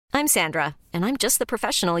I'm Sandra, and I'm just the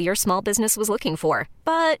professional your small business was looking for.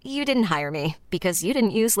 But you didn't hire me because you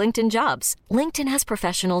didn't use LinkedIn Jobs. LinkedIn has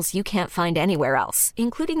professionals you can't find anywhere else,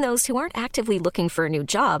 including those who aren't actively looking for a new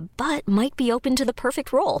job, but might be open to the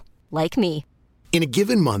perfect role, like me. In a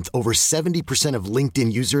given month, over 70% of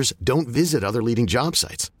LinkedIn users don't visit other leading job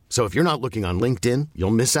sites. So if you're not looking on LinkedIn,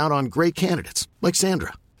 you'll miss out on great candidates like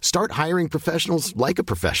Sandra. Start hiring professionals like a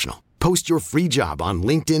professional. Post your free job on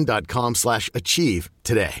linkedin.com/achieve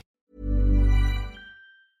today.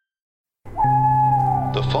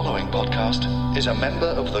 The following podcast is a member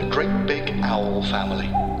of the Great Big Owl family.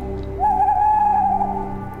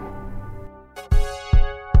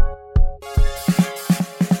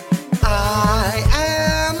 I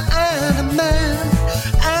am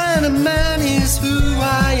and a man is who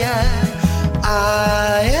I am.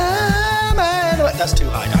 I am That's too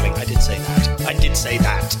high, darling. I did say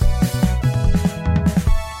that.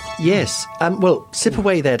 Yes. Well, sip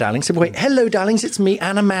away there, darling. Sip away. Hello, darlings. It's me,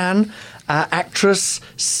 Anna Mann, actress,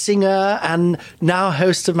 singer, and now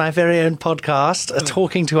host of my very own podcast,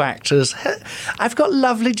 Talking to Actors. I've got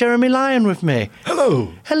lovely Jeremy Lyon with me.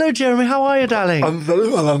 Hello. Hello, Jeremy. How are you, darling? I'm very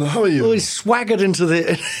well, Anna. How are you? Oh, he's swaggered into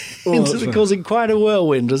the causing quite a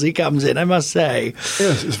whirlwind as he comes in, I must say.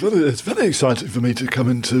 Yes, it's very exciting for me to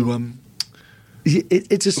come into.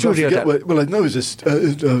 It's a studio. I know it's just.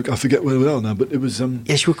 I forget where we are now, but it was.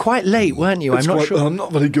 Yes, you were quite late, weren't you? I'm not sure. I'm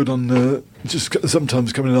not very good on just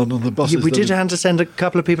sometimes coming on the buses. We did have to send a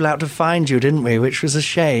couple of people out to find you, didn't we? Which was a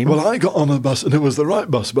shame. Well, I got on a bus and it was the right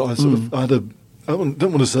bus, but I had a. I don't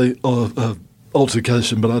want to say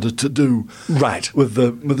altercation, but I had a to-do. Right.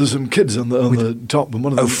 With some kids on the top, and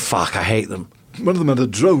one of them. Oh fuck! I hate them. One of them had a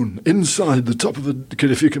drone inside the top of a,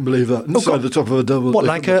 if you can believe that, inside the top of a double. What,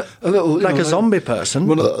 like a little, zombie person?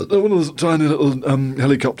 One of those tiny little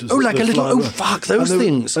helicopters. Oh, like a little. Oh, fuck those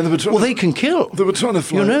things. They can kill. They were trying to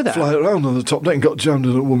fly around on the top deck and got jammed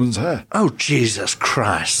in a woman's hair. Oh, Jesus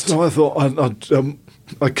Christ! So I thought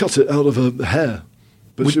I cut it out of her hair.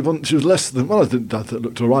 But she was less than. Well, I thought it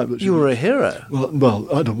looked all right. But you were a hero. Well,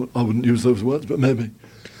 I wouldn't use those words, but maybe.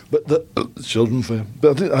 But the children for him.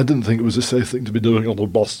 But I didn't think it was a safe thing to be doing on a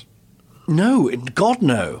bus. No, God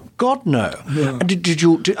no. Yeah. And did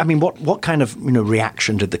you? I mean, what kind of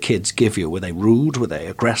reaction did the kids give you? Were they rude? Were they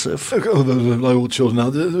aggressive? Oh, they're all children now.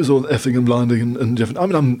 There was all effing and blinding and different. I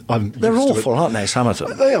mean, I'm they're awful, aren't they? Some of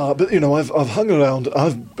them. They are, but I've hung around.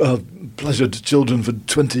 I've pleasured children for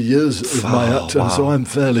 20 years of my act, and so I'm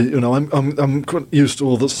fairly, I'm quite used to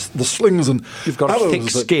all the slings and. You've got a thick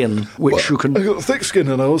skin, which you can. I've got a thick skin,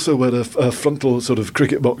 and I also wear a frontal sort of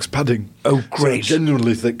cricket box padding. Oh, great! So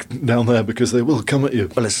genuinely thick down there because they will come at you.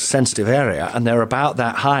 Well, it's a sensitive area, and they're about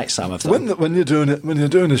that height. Some of them. When you're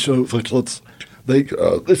doing a show for kids,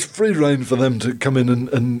 it's free rein for them to come in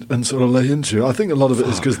and sort of lay into you. I think a lot of it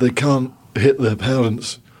is because they can't hit their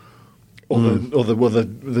parents. I don't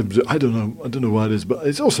know why it is, but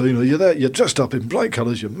it's also, you're there, you're dressed up in bright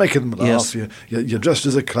colours, you're making them laugh, you're dressed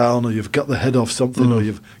as a clown, or you've cut the head off something, or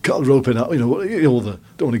you've cut a rope in out, don't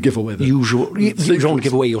want to give away the usual. You don't want to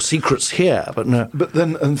give away your secrets here, but no. But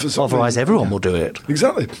then, and for some otherwise, everyone will do it.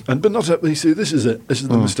 Exactly, but not. You see, this is it. This is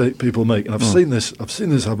the mistake people make, and I've seen this. I've seen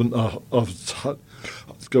this happen.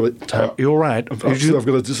 You're right. I've got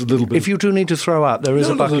just a little bit. If you do need to throw up, there is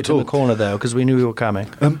a bucket in the corner there because we knew you were coming.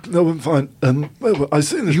 No, I'm fine. I've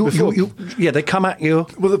seen this before. They come at you.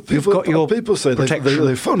 Well, people say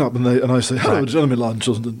they phone up and I say, "Hello, Jeremy Lyon,"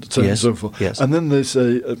 and so forth. Yes. And then they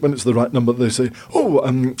say, when it's the right number, they say, "Oh,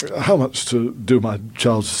 how much to do my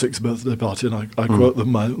child's 6th birthday party?" And I quote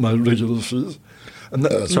them my regular fees. And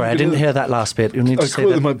sorry, I didn't hear that last bit. You need to say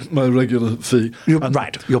that. I quote them my regular fee.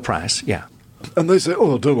 Right, your price, yeah. And they say,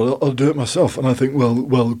 "Oh, I'll do it myself." And I think,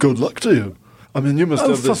 well, good luck to you. I mean, you must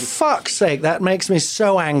have this. Oh, for fuck's sake, that makes me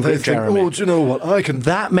so angry, Jeremy. Oh, do you know what?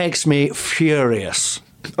 That makes me furious.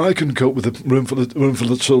 I can cope with a room full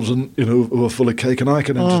of children, who are full of cake, and I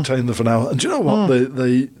can entertain them for an hour. And do you know what?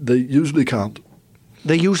 They usually can't.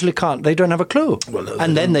 They usually can't. They don't have a clue. Well,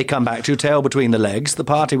 and then they come back to tail between the legs. The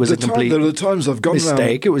party was a complete there are times I've gone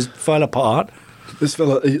mistake. It was fell apart. This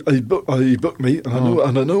fella, he booked me,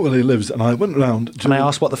 and I know where he lives, and I went round. Can I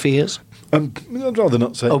ask what the fee is? I'd rather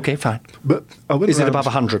not say. Okay, fine. But I went. Is it above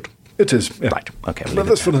 100? It is, yeah. Right, okay. But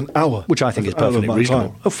that's for an hour. Which I think is perfectly reasonable.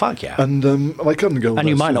 Time. Oh, fuck yeah. And I couldn't go. And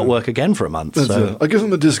you might not work again for a month. So. I give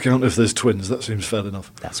them a discount if there's twins. That seems fair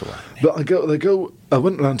enough. That's all right. But I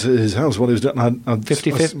went round to his house while he was doing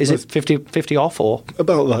it. 50 off or?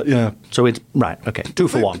 About that, yeah. So it's, right, okay. 2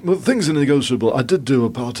 for 1. Well, things are negotiable. I did do a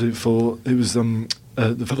party for, he was the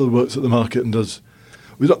fellow who works at the market and does,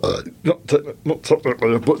 not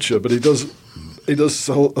technically a butcher, but he does he does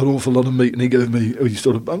sell an awful lot of meat, and he gave me, he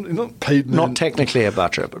sort of, not paid me. Not technically a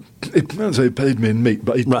butcher, but He paid me in meat,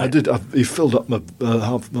 but Right. he filled up my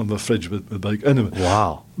half of my fridge with bacon. Anyway.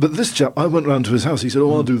 wow. But this chap, I went round to his house. He said,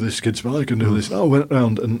 I'll do this, kids, but I can do this. I went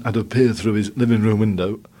round and had a peer through his living room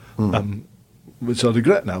window, which I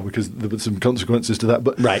regret now because there were some consequences to that.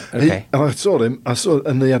 But Right, okay. and I saw him,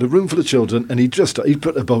 and they had a room full of children, and he'd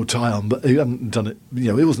put a bow tie on, but he hadn't done it. He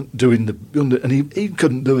wasn't doing and he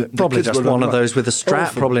couldn't do it. The Probably kids just were one of like- those with a strap,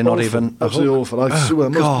 awful, probably not awful, even a absolutely hook. awful. I swear,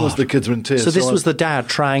 most of the kids were in tears. So this I- was the dad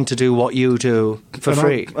trying to do what you do for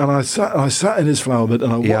free. I sat in his flower bed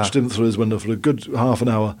and I Yeah. watched him through his window for a good half an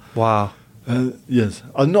hour. Wow. Yes,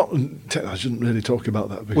 I shouldn't really talk about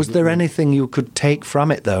that. because- Was there anything you could take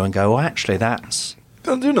from it, though, and go, actually, that's...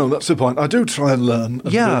 And that's the point. I do try and learn.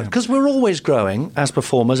 And Yeah, do. because we're always growing as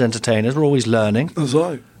performers, entertainers. We're always learning. That's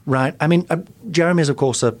right. Right. I mean, Jeremy is, of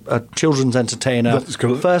course, a children's entertainer, That's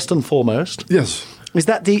correct. first and foremost. Yes, Is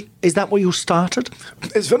that what you started?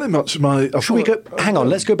 it's very much my. Should we go... Hang on,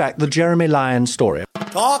 let's go back. The Jeremy Lyon story.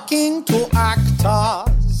 Talking to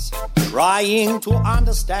actors, trying to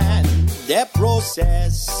understand their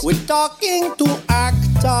process. We're talking to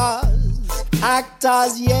actors.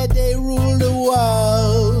 Actors, yeah, they rule the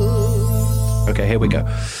world. Okay, here we go.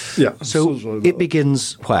 Yeah. So sorry about it that.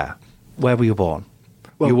 begins where? Where were you born?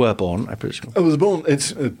 Well- you were born, I presume. I was born.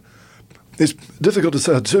 It's difficult to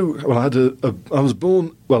say. I was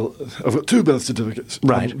born. Well, I've got two birth certificates.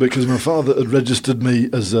 Right. Because my father had registered me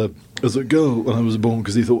as a girl when I was born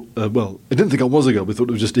because he thought, he didn't think I was a girl. But he thought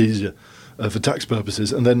it was just easier for tax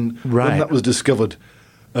purposes. And then Right. when that was discovered,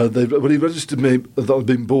 when he registered me that I'd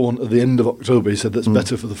been born at the end of October, he said that's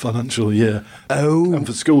better for the financial year. Oh, and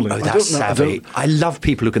for schooling. Oh, I that's don't know- I savvy. don't- I love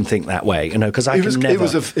people who can think that way, because I He can was,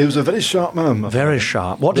 never. he was a very sharp man. my Very father.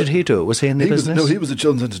 sharp. What did he do? Was he in the He was, business? no, he was a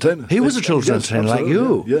children's entertainer. He was a children's Yes, entertainer like you.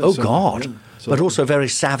 absolutely, yeah. Oh, So, God. yeah. So- But also very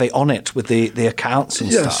savvy on it with the accounts and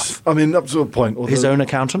Yes, stuff. I mean up to a point. His although- own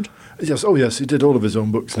accountant? Yes, oh yes, he did all of his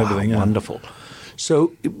own books and Wow, everything. Yeah. wonderful.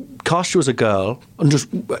 So, cast you as a girl, and just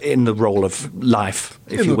in the role of life,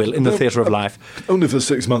 if you will, in the theatre of life. Only for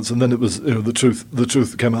 6 months, and then it was the truth. The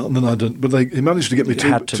truth came out, and then I didn't. But he managed to get me You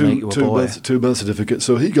had to make you a boy. two birth certificates,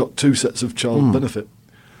 so he got 2 sets of child benefit.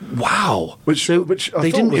 Wow. Which so I they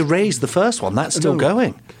thought didn't was- erase the first one. That's still No,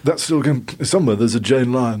 going. That's still going. Somewhere there's a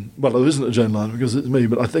Jane Lyon. Well, there isn't a Jane Lyon because it's me,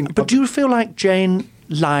 but I think. But do you feel like Jane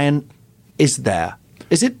Lyon is there?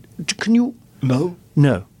 Is it? Can you? No,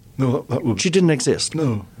 No. no, that would. She didn't exist.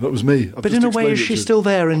 No, that was me. I've But just in a way, explained is it she to you. still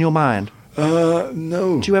there in your mind?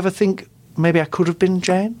 No. Do you ever think maybe I could have been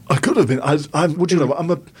Jane? I could have been. Would you-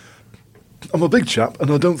 I'm a big chap,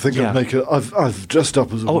 and I don't think Yeah. I'd make a. I've dressed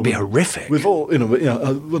up as a. Oh, it'd be woman. horrific. With all, but yeah,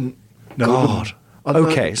 I wouldn't. No, I God. wouldn't.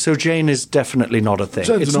 Okay, so Jane is definitely not a thing.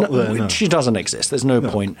 Jane's not there, no. She doesn't exist. There's no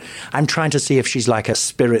point. I'm trying to see if she's like a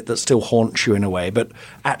spirit that still haunts you in a way, but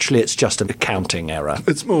actually it's just an accounting error.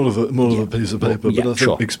 It's more of a piece of paper, Yeah, but I think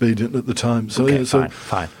sure. expedient at the time. So Okay, yeah, so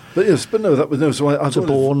fine. But yes, but no, that was no. So I So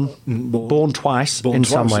born twice Born in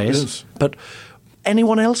some twice, ways. yes. But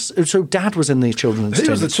anyone else? So Dad was in the children's He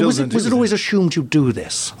was entertainment. the So was children's- it always assumed you'd do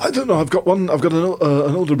this? I don't know. I've got an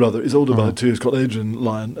older brother. He's older by 2 years, called Adrian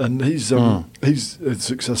Lyon, and he's a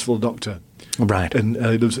successful doctor. Right. And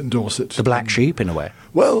he lives in Dorset. The black sheep, in a way.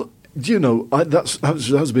 Well, that's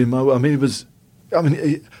been my. I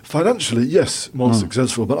mean, financially, yes, more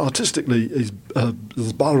successful, but artistically, he's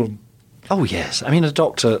barren. Oh, yes. I mean, a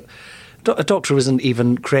doctor isn't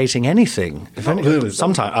even creating anything. Really.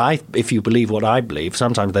 Sometimes, if you believe what I believe,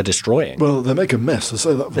 sometimes they're destroying. Well, they make a mess. I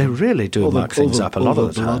say that. They really do all muck things up a lot of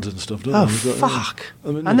the time. blood and stuff. Don't Oh, they? fuck.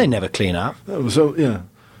 I mean, And they never clean up. So yeah.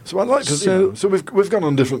 So I like to. So- So we've gone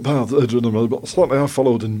on different paths, Adrian and I, but slightly I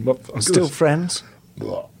followed in. Still friends?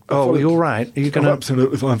 Oh, are you all right? Are you I'm gonna-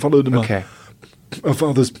 absolutely fine. Followed in Okay. my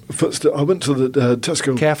father's footsteps. I went to the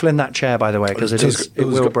Tesco. Careful in that chair, by the way, because it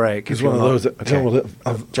will break. It's if one of you're those. not- That, tell you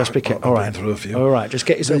what, Just be I've careful. All been right. through a few. All right. Just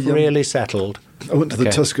get yourself The, really settled. I went to the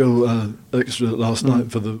Okay. Tesco extra last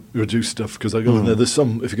night for the reduced stuff because I go in there. There's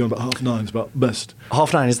some if you go about 9:30, it's about best.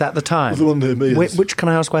 9:30, is that the time? The one near me is. Which can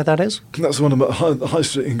I ask where that is? That's the one about the High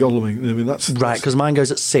Street in Godalming. I mean, that's Right, because mine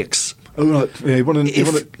goes at 6. Oh right, yeah. You want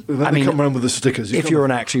to? I mean, come around with the stickers. If you're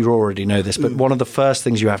an actor, you already know this, but one of the first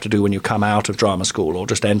things you have to do when you come out of drama school or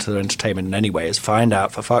just enter entertainment in any way is find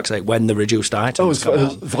out, for fuck's sake, when the reduced items it's come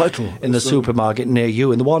out. vital In the It's, supermarket near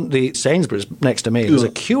you. And the Sainsbury's next to me, there's a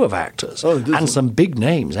queue of actors Oh, it is. and some big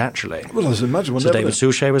names, actually. Well, I was imagine. So David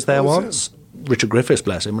Suchet was there once. Richard Griffiths,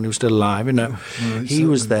 bless him, when he was still alive. He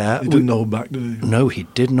was there. He didn't hold back, did he? No, he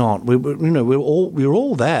did not. We were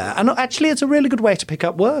all there, and actually, it's a really good way to pick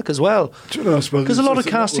up work as well. Do you know, I suppose because a lot of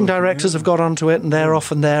casting directors have got onto it, and they're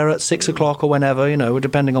often there at 6 o'clock or whenever,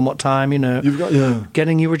 depending on what time. You've got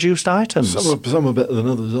getting you reduced items. Some are better than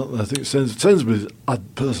others, aren't they? I think Sainsbury's. I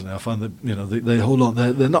find that they hold on.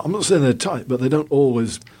 They're not. I'm not saying they're tight, but they don't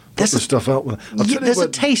always put the stuff out. There's a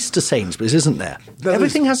taste to Sainsbury's, isn't there?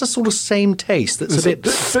 Everything has a sort of same taste. That's a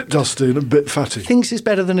bit dusty and a bit fatty. Thinks it's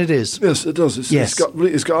better than it is. Yes, it does.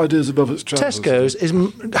 It's got ideas above its trousers.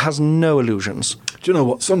 Tesco's has no illusions. Do you know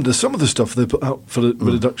what? Some of the stuff they put out for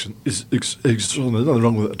reduction is extraordinary. There's nothing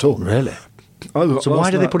wrong with it at all. Really? So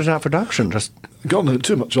why do they put it out for production? Just got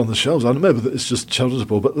too much on the shelves. I know maybe that it's just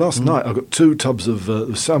charitable, but last night I got 2 tubs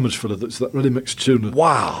of sandwich filler. That's that ready mixed tuna.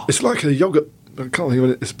 Wow! It's like a yogurt. I can't think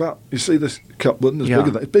of it. It's about. You see this cup one? It's bigger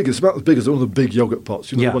than that. It's big. It's about as big as one of the big yogurt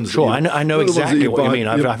pots. The ones sure. I know exactly what you mean.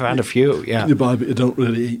 I've had a few. Yeah. You buy, but you don't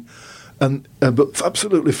really eat. And but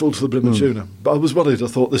absolutely full to the brim of tuna. But I was worried. I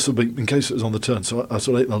thought this would be in case it was on the turn. So I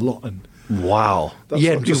sort of ate a lot. And wow!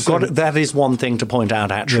 You've got it. That is one thing to point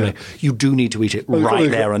out. Actually, you do need to eat it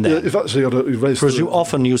there and then. You've actually got to erase. Because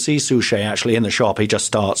often you see Suchet actually in the shop. He just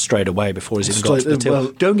starts straight away before he's even got to the till.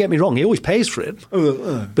 Well, don't get me wrong. He always pays for it.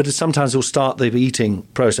 But sometimes he'll start the eating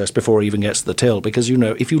process before he even gets to the till because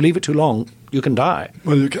if you leave it too long, you can die.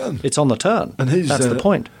 Well, you can. It's on the turn. And that's the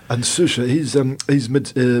point. And Suchet, he's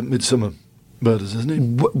Midsummer Murders, isn't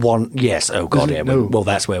he? Yes. Oh God, yeah. No. Well,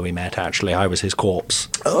 that's where we met. Actually, I was his corpse.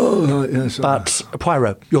 Oh, yes. But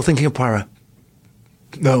Poirot, you're thinking of Poirot?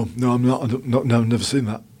 No, I'm not. No, I've never seen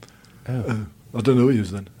that. Oh. I don't know who he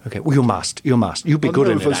is then. Okay, well, you must. You'd be good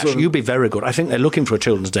in it, actually. You'd be very good. I think they're looking for a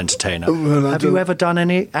children's entertainer. Have you ever done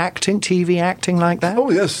any TV acting like that? Oh,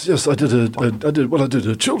 yes. I did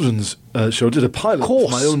a children's show. I did a pilot for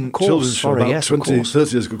my own children's show about 20,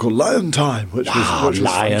 30 years ago called Lion Time, which was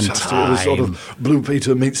fantastic. Time. It was sort of Blue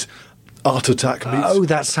Peter meets Art Attack meets... Oh,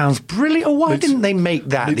 that sounds brilliant. Oh, why didn't they make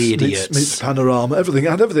that, the idiots? Meets Panorama, everything.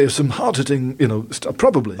 And everything. Some hard-hitting, stuff,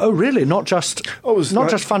 probably. Oh, really? Not just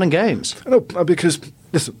just fun and games? No, because,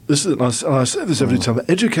 listen, I say this every time,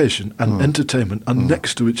 education and entertainment are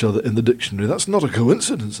next to each other in the dictionary. That's not a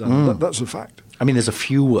coincidence, that's a fact. I mean, there's a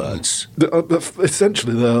few words.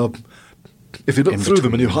 Essentially, they are... If you look through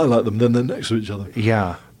them and you highlight them, then they're next to each other.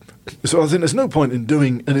 Yeah. So I think there's no point in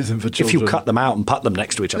doing anything for children. If you cut them out and put them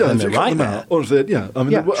next to each other, then they're right there. Or if they,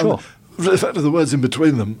 sure. The fact of the words in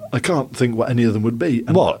between them, I can't think what any of them would be.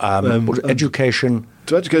 Education.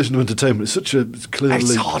 To education and entertainment, it's such a clearly...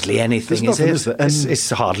 It's hardly anything, is it? It's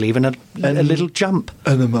hardly even a little jump.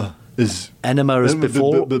 Enema is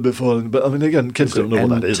before. But I mean, again, kids don't know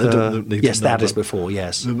what that is. They don't need yes, to know that is before,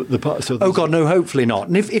 yes. Oh, God, no, hopefully not.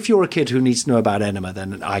 And if you're a kid who needs to know about enema,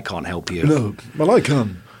 then I can't help you. No, well, I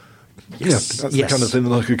can. Yes, that's the kind of thing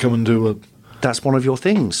that I could come and do. That's one of your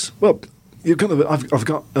things. Well, you kind of. I've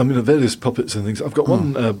got. Various puppets and things. I've got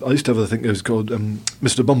one. I used to have a thing. It was called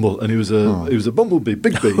Mr. Bumble, and he was a bumblebee,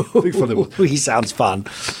 big bee, big funny. He sounds fun.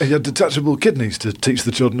 And he had detachable kidneys to teach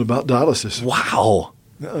the children about dialysis. Wow.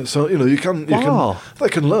 Yeah, so you can. They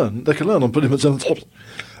can learn. They can learn on pretty much anything.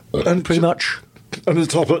 And pretty much. And the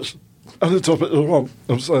topics. And the top it wrong.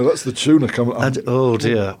 I'm sorry, that's the tuna coming up. Oh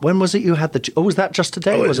dear. When was it you had the... was that just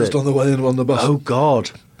today, was it? Just on the way in on the bus. Oh,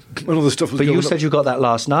 God. When all the stuff was But you said you got that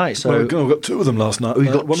last night, so... Well, I got 2 of them last night. Oh,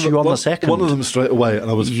 you got 2 on the second? One of them straight away,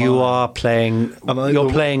 and I was fine. You are playing...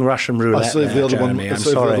 You're playing Russian roulette. I saved the other one. I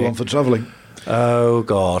saved the other one for travelling. Oh,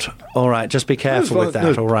 God. All right, just be careful with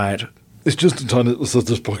that, all right. It's just a tiny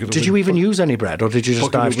little pocket. Did you even use any bread, or did you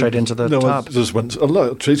just dive straight into the tub? No, I just went... I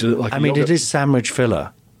treated it like a yogurt. It is sandwich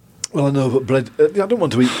filler. Well, I know, but bread... I don't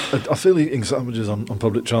want to eat... I feel eating sandwiches on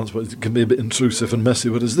public transport can be a bit intrusive and messy,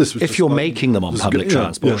 whereas this was if you're making them on public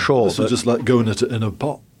transport, sure. This was just like going at it in a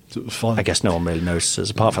pot. So it was fine. I guess no one really notices,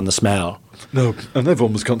 apart from the smell. No, and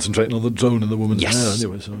everyone was concentrating on the drone in the woman's hair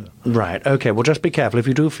anyway. So. Right, OK, well, just be careful. If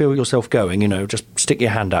you do feel yourself going, just stick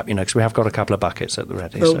your hand up, because we have got a couple of buckets at the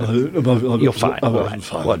ready. No, so you're fine. I'm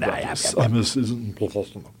fine. Well, I'm a citizen.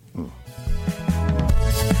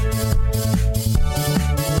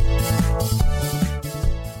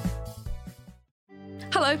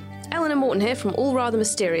 Hello, Eleanor Morton here from All Rather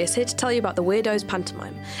Mysterious, here to tell you about the Weirdos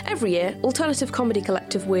Pantomime. Every year, alternative comedy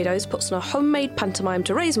collective Weirdos puts on a homemade pantomime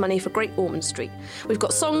to raise money for Great Ormond Street. We've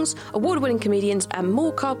got songs, award-winning comedians, and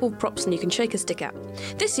more cardboard props than you can shake a stick at.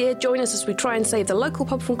 This year, join us as we try and save the local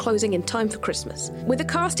pub from closing in time for Christmas. With a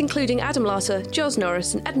cast including Adam Larter, Giles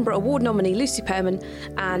Norris, and Edinburgh Award nominee Lucy Pearman,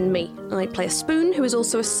 and me. I play a spoon who is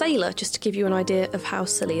also a sailor, just to give you an idea of how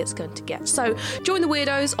silly it's going to get. So, join the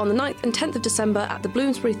Weirdos on the 9th and 10th of December at the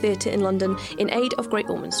Bloomsbury Theatre in London London in aid of Great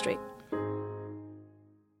Ormond Street.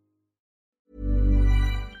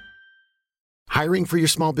 Hiring for your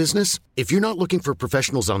small business? If you're not looking for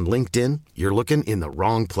professionals on LinkedIn, you're looking in the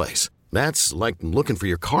wrong place. That's like looking for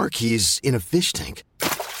your car keys in a fish tank.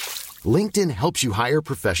 LinkedIn helps you hire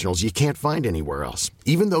professionals you can't find anywhere else,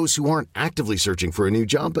 even those who aren't actively searching for a new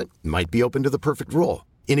job but might be open to the perfect role.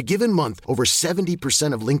 In a given month, over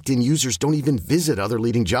 70% of LinkedIn users don't even visit other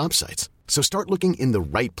leading job sites. So start looking in the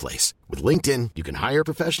right place. With LinkedIn, you can hire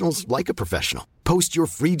professionals like a professional. Post your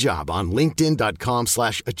free job on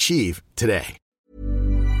linkedin.com/achieve today.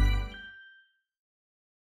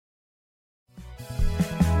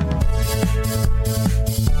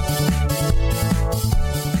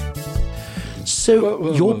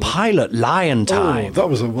 So, your pilot, Lion Time. Oh, that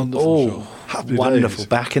was a wonderful show. Happy wonderful days.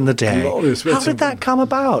 back in the day. Glorious. How did that come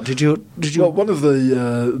about? Did you? Well, one of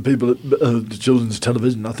the people at children's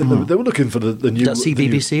television, I think they were looking for the new.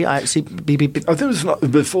 CBBC? I think it was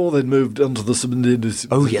before they'd moved onto the sub-Indian.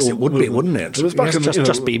 Oh yes, it would be, wouldn't it? It was back in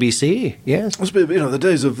just BBC. Yes, it must be the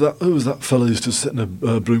days of that. Who was that fellow who used to sit in a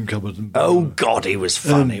broom cupboard? And, oh God, he was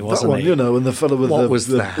funny, wasn't he? And the fellow with what was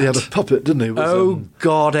that? He had a puppet, didn't he?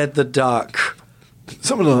 God, Ed the Duck.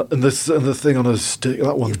 Something like that, and the thing on a stick,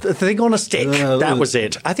 that one. The thing on a stick, that was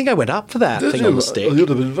it. I I think I went up for that thing on the stick. Oh, you'd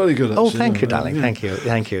have been very good, actually. Oh, thank you, darling. Yeah. Thank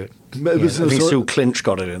you. I think Sue Clinch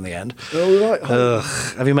got it in the end. Oh, right.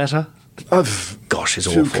 Have you met her? Gosh, she's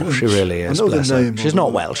awful. Clinch. She really is. I know the name. She's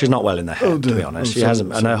not well. She's not well in the head, to be honest. She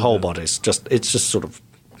hasn't, and her whole body's it's just sort of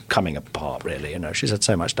coming apart, really. She's had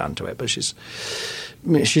so much done to it, but she's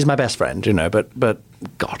my best friend, but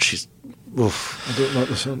God, she's. Oof. I don't like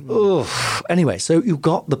the sound. Anyway, so you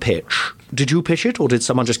got the pitch. Did you pitch it, or did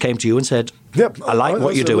someone just came to you and said, "Yep, I like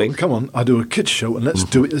what you're doing. Come on, I do a kids show, and let's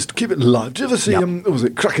do it. Let's keep it live." Do you ever see? Was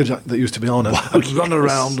it Crackerjack that used to be on? I'd run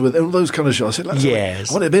around with all those kind of shows. I said,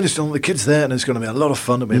 yes. I want to be interested on the kids there, and it's going to be a lot of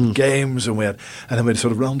fun. And we had games, and then we had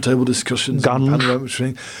sort of round table discussions. Guns.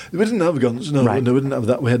 We didn't have guns. No, right. No, we didn't have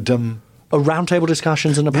that. We had round table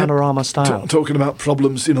discussions in a panorama style, talking about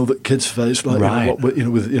problems that kids face, like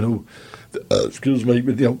excuse me,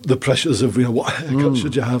 with the pressures of what haircut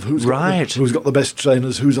should you have? Who's got the best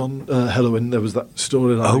trainers? Who's on heroin? There was that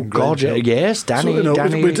story. Oh God, yes, Danny. So,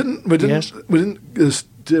 Danny. We didn't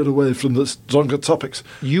steer away from the stronger topics.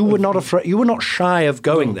 You were not afraid. You were not shy of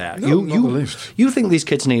going there. No, not the least. You think these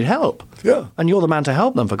kids need help? Yeah, and you're the man to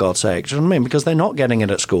help them, for God's sake. Do you know what I mean? Because they're not getting it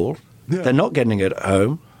at school. Yeah. They're not getting it at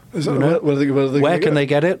home. Where can they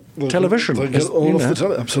get it? Television. They get it all off the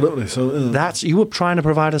television. Absolutely. So you were trying to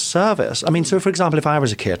provide a service. I mean, so for example, if I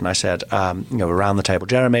was a kid and I said, around the table,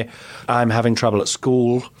 Jeremy, I'm having trouble at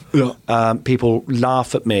school. Yeah. People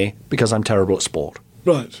laugh at me because I'm terrible at sport.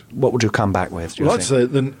 Right. What would you come back with? I'd say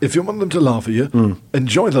then, if you want them to laugh at you,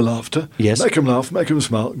 enjoy the laughter. Yes. Make them laugh, make them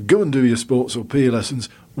smile. Go and do your sports or PE lessons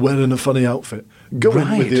wearing a funny outfit. Go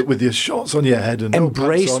in with your shorts on your head and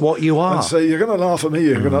embrace what you are. And say, you're going to laugh at me.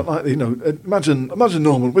 You're going to imagine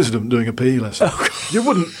Norman Wisdom doing a PE lesson. You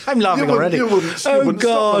wouldn't. I'm laughing already. You wouldn't stop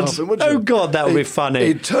laughing, would you? Oh God, that would be funny.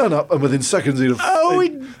 He'd turn up and within seconds he'd have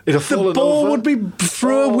fallen the ball over. would be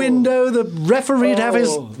through a window. The referee'd have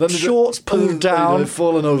his shorts pulled down. He'd have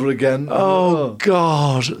fallen over again. Oh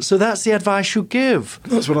God! So that's the advice you give.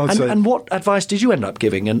 That's what I'd say. And what advice did you end up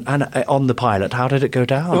giving? And on the pilot, how did it go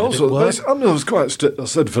down? I was quite strict. I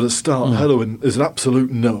said for the start, heroin is an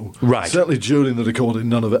absolute no. Right. Certainly during the recording,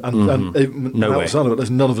 none of it. And even outside of it,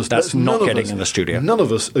 there's none of us. That's not getting in the studio. None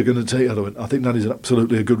of us are going to take heroin. I think that is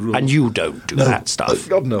absolutely a good rule. And you don't do that stuff.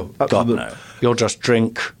 God no. God no. You'll just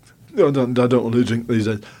drink. No, I don't really drink these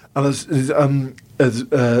days. And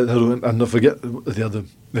heroin, and I forget the other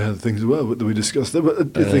things that we discussed. There were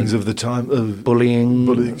things of the time of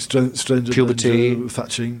bullying, stranger puberty,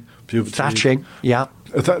 thatching, yeah.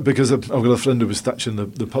 Because I've got a friend who was thatching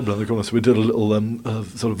the pub around the corner, so we did a little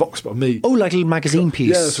sort of vox pop. Like a little magazine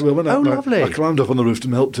piece. Yeah, so we went out. Lovely. I climbed up on the roof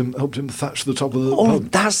and helped him thatch the top of the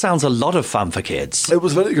pub. That sounds a lot of fun for kids. It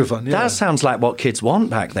was very good fun. Yeah. That sounds like what kids want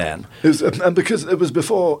back then. It was, and because it was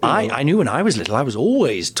before. I knew when I was little, I was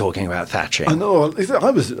always talking about thatching. I know.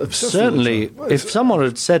 I was obsessed. Certainly, with if someone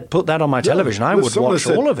had said put that on my television, I would watch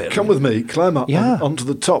all of it. Come with me, climb up onto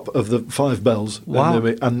the top of the 5 bells. Wow.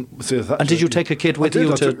 And see a thatcher. And did you take a kid with you?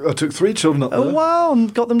 I took 3 children up there. Oh wow!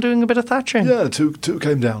 And got them doing a bit of thatching. Yeah, two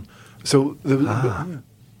came down. So there was.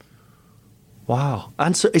 Wow!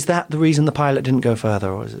 And so, is that the reason the pilot didn't go further,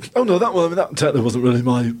 or is it? Oh no, that technically wasn't really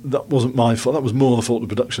my fault. That was more the fault of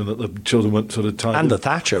production that the children went sort of tired. And the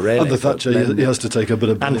Thatcher, really. And the Thatcher, he has to take a bit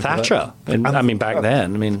of. And Thatcher, back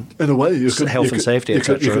then, in a way, you could health and safety,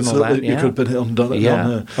 etc. and all that. You could pin it on down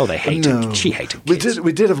there. Oh, they hated. She hated kids.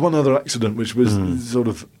 We did have one other accident, which was sort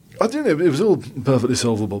of. I don't know. It was all perfectly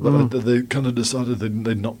solvable, but they kind of decided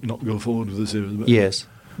they'd not go forward with the series. But Yes,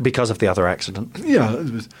 because of the other accident. yeah,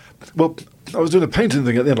 it was. Well, I was doing a painting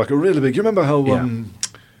thing at the end, like a really big. You remember how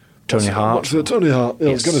Tony Hart. Tony Hart. Yeah,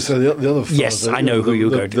 I was Yes. going to say the other. Fellow, Yes, I know who you're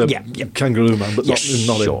going to. the Yeah. Kangaroo Man, but Yes,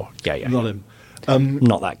 not him. sure. Yeah. Not him.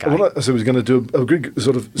 Not that guy. What I was going to do a Greek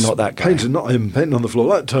sort of Not that guy. painting, not him, painting on the floor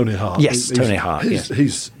like Tony Hart. Yes, Tony Hart,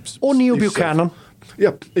 He's Or Neil he's Buchanan. safe.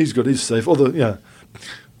 Yep, he's good. He's safe. Although, yeah,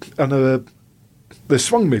 and they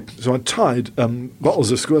swung me, so I tied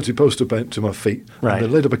bottles of squirty poster paint to my feet. Right. And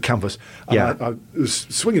they laid up a canvas. And Yeah. I was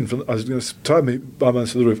swinging from. I was going to tie me by my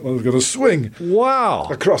to the roof. And I was going to swing. Wow.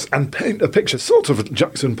 Across and paint a picture, sort of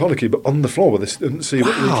Jackson Pollocky, but on the floor where they didn't see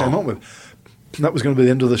what we Wow. came up with. And that was going to be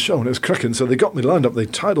the end of the show, and it was cracking. So they got me lined up. They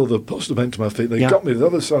tied all the poster paint to my feet. They Yeah. got me to the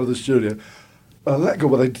other side of the studio. I let go,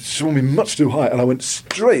 but they swung me much too high, and I went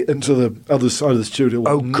straight into the other side of the studio.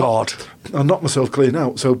 Oh, God. I knocked myself clean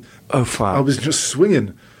out. So Oh, fuck. I was just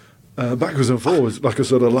swinging backwards and forwards like a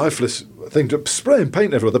sort of lifeless thing, to spraying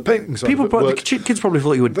paint everywhere. The painting side People of it probably, worked. kids probably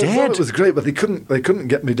thought you were They thought dead. it was great, but they couldn't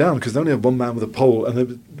get me down because they only had one man with a pole, and it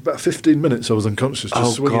was about 15 minutes I was unconscious, just Oh,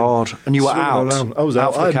 swinging. God. And you were swinging out. around. I was Out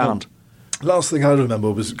out. for the I had no- count. Last thing I remember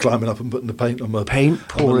was climbing up and putting the paint on my Paint on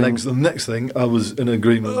my pouring. legs. The next thing, I was in a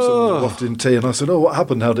green room, someone was wafting tea, and I said, "Oh, what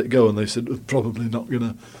happened? How did it go?" And they said, "We're probably not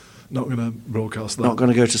gonna broadcast that." Not going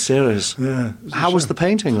to go to series. Yeah. it was a How was shame. the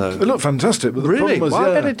painting, though? It looked fantastic, but the Really? problem was, Well, I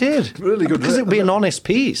yeah, bet it did. Really good. Because it would be an honest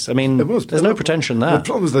piece. I mean, It was. there's no pretension there. The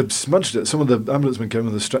problem was they smudged it. Some of the ambulance men came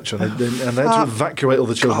with a stretcher, and they had to evacuate all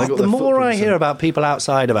the children. They God, got the their more I footprints hear in. about people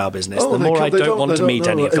outside of our business, the they more I can't- they don't want they to meet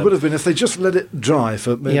know. any of It them. would have been if they just let it dry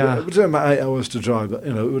for maybe Yeah. it would take about 8 hours to dry, but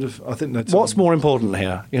it would have. I think that's What's more important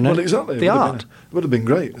here? You know, Well, exactly. the it would have art. been, it would have been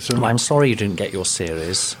great. So, Well, I'm sorry you didn't get your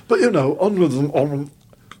series. but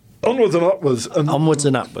onwards and upwards. And Onwards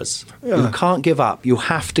and upwards. Yeah. You can't give up. You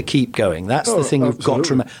have to keep going. That's Oh, the thing you've got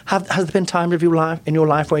to absolutely. remember. Has there been times of in your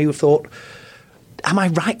life where you've thought, "Am I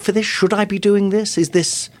right for this? Should I be doing this? Is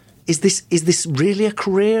this really a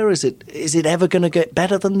career? Is it ever going to get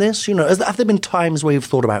better than this?" You know, have there been times where you've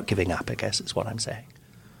thought about giving up? I guess is what I'm saying.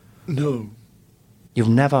 no, You've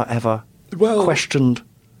never ever Well- questioned.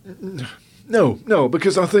 no,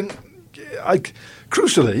 because I think,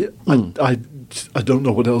 crucially, I don't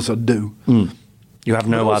know what else I'd do. You have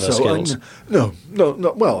no other Also, skills. No.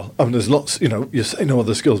 Well, I mean, there's lots. You say no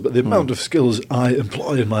other skills, but the amount of skills I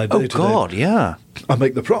employ in my day Oh to God, day. yeah. I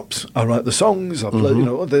make the props. I write the songs. I play.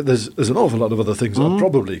 There's an awful lot of other things I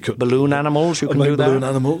probably could. Balloon animals, you I can make do that. balloon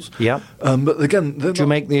animals. Yep. But again, Do you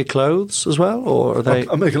make the clothes as well, or are they?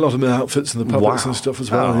 I make a lot of my outfits and the puppets Wow. and stuff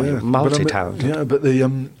as well. Oh, yeah. you're But I mean, multi-talented. Yeah, but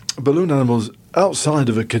the balloon animals outside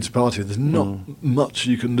of a kid's party, there's not much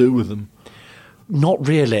you can do with them. Not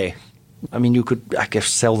really. I mean, you could, I guess,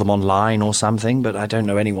 sell them online or something, but I don't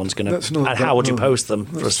know anyone's going That's to. not. And how would you no. post them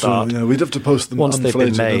for a That's start? True, yeah, we'd have to post them Once they've been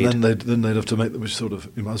unflated, and made. then they'd have to make them. Which sort of,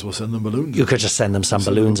 you might as well send them balloons. You could just send them some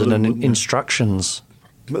Send them a balloons and balloon, an wouldn't you? instructions,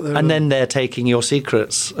 But they're, and then they're taking your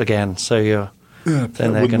secrets again. So you're. yeah, then that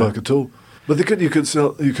they're wouldn't gonna- work at all. But you could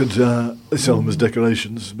sell them as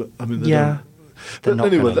decorations. But I mean, they Yeah. don't. They're But not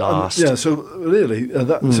anyway, gonna last. yeah. So really,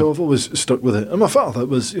 so I've always stuck with it. And my father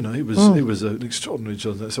was, he was an extraordinary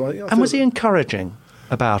child. So I And feel was he that- encouraging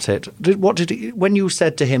about it? When you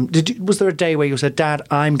said to him, was there a day where you said, "Dad,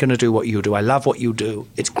 I'm going to do what you do. I love what you do.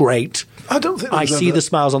 It's great. I don't think there I was see ever- the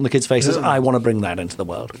smiles on the kids' faces. Yeah. I want to bring that into the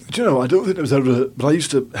world." Do you know? I don't think it was ever. But I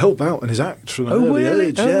used to help out in his act from an Oh, early really?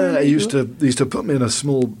 age. Oh, Yeah, really? he used to put me in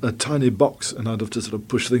a tiny box, and I'd have to sort of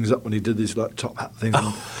push things up when he did these like top hat things, and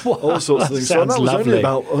wow, all sorts of that things. sounds that was lovely.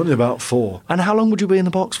 only about 4. And how long would you be in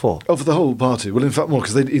the box for? Oh, for the whole party. Well, in fact, more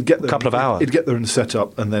because he'd get there. Couple of hours. He'd get there and set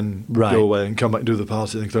up, and then Right. go away and come back and do the party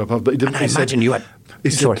and throw up. But he didn't. And I he said- imagine you had-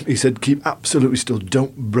 Sorry. He said, "Keep absolutely still.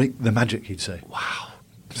 Don't break the magic." He'd say. Wow.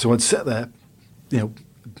 So I'd sit there, a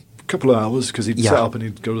couple of hours because he'd Yeah. set up and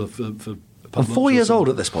he'd go for I'm 4 years old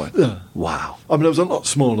at this point. Yeah. Wow. I mean, I was a lot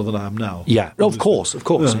smaller than I am now. Yeah. Of course. Yeah,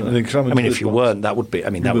 You know. and then come I into mean, this if you box. weren't, that would be. I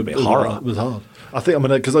mean, that would be horror. It was hard. I think,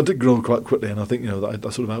 because I did grow quite quickly, and I think, that I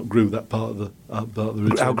sort of outgrew that part of the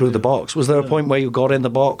routine. Outgrew the box. Was there a point where you got in the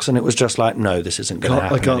box and it was just like, no, this isn't going to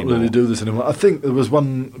happen I can't anymore? really do this anymore. I think there was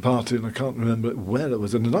one party, and I can't remember where it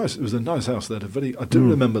was. It was a nice house. They had I do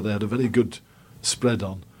remember they had a very good spread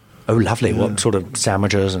on. Oh, lovely. Yeah. What sort of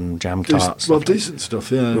sandwiches and jam tarts? Decent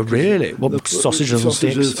stuff, yeah. Well, really? What, sausages and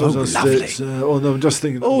sticks? Oh, Sausages, lovely. sticks, no, I'm just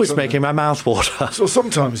thinking. Oh, it's making my mouth water. So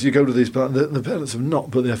sometimes you go to these parties, the parents have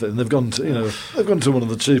not put the effort in. They've gone to, they've gone to one of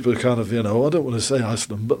the cheaper kind of, I don't want to say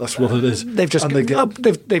Iceland, but that's what it is. They've just And they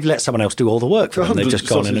get they've let someone else do all the work for them. They've just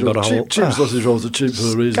gone in and got a whole cheap sausage rolls are cheap for a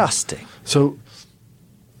reason. disgusting. So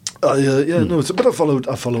But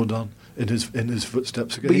I followed on in his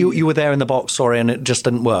footsteps again. But you were there in the box, sorry, and it just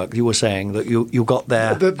didn't work. You were saying that you got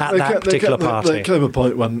there at that particular party. There came a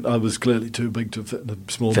point when I was clearly too big to fit in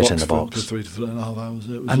a small box in the box for 3 to 3.5 hours.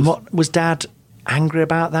 And what was Dad angry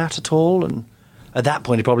about that at all? And at that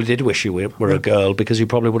point, he probably did wish you were a girl, because you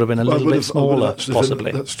probably would have been a little bit smaller,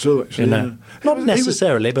 possibly. That's true, actually. Yeah. Not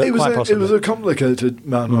necessarily, but quite possibly. He was a complicated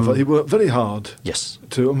man. He worked very hard. Yes.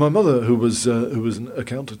 My mother, who was an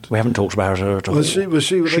accountant. We haven't talked about her at all. Well,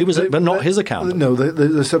 she was, but not his accountant. No,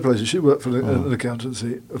 they separated. She worked for an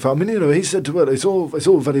accountancy firm. I mean, he said to her, "It's all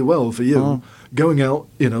very well for you going out,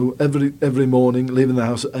 every morning, leaving the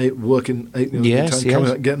house at 8, working 8 coming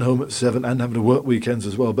out, getting home at 7, and having to work weekends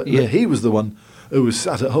as well." But he was the one who was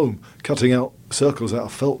sat at home cutting out circles out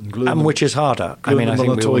of felt and glue. And which is harder. I mean, I think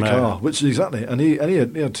on a toy we all know. car, which exactly. And he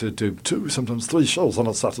had to do 2, sometimes 3 shows on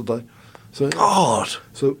a Saturday. So God.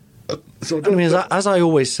 So I mean, as I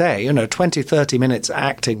always say, 20, 30 minutes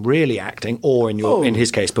really acting, or in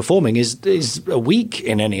his case, performing, is a week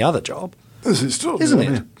in any other job. This is true, isn't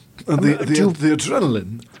it? And the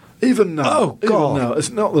adrenaline, even now. Oh God! Even now,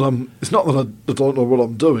 it's not that I don't know what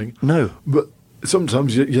I'm doing. No, but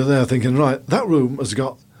sometimes you're there thinking, right, that room has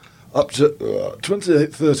got up to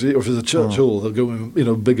 28, 30, or if it's a church hall, they're going,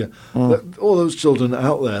 bigger. All those children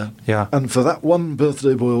out there. Yeah. And for that one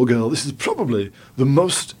birthday boy or girl, this is probably the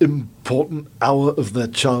most important hour of their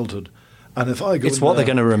childhood. And if I go it's what they're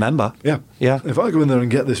going to remember. Yeah. Yeah. If I go in there and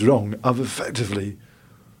get this wrong, I've effectively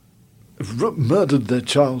murdered their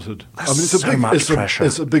childhood. That's much pressure.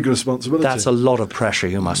 It's a big responsibility. That's a lot of pressure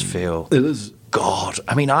you must feel. It is. God,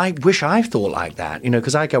 I mean, I wish I thought like that,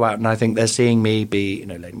 because I go out and I think they're seeing me be,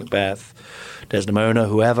 Lady Macbeth, Desdemona,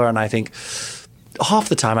 whoever, and I think half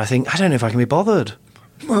the time I think, I don't know if I can be bothered.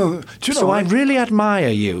 Well, I really admire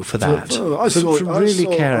you for that. I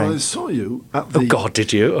saw you at the... Oh, God,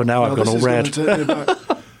 did you? Oh, now I've gone all red.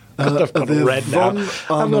 I've gone all red now.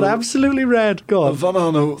 I've gone absolutely red. Go on. The Van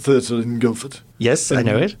Arno Theatre in Guildford. Yes, I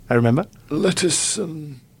know it. I remember. Lettuce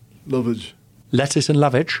and Lovage. Lettuce and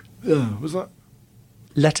Lovage? Yeah, was that...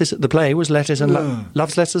 Lettuce, the play was Lettuce and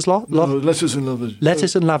Love's Lettuce Lot? No, Lettuce and Lovage.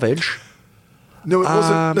 Lettuce and Lovage. No, it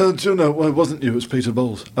wasn't. No, it wasn't you. It was Peter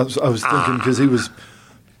Bowles. I was thinking because he was.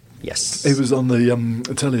 Yes. He was on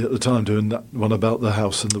the telly at the time doing that one about the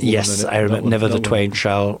house and the woman. Yes, I remember. Never the twain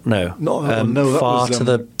shall. No. Not that one. No, that far was, to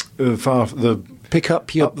the. Far the. Pick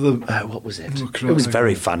up your. Up the, what was it? It was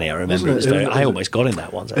very funny. I remember. I almost got in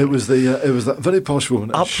that one. It was that very posh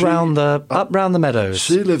woman. Up round the meadows.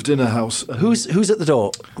 She lived in a house. Who's at the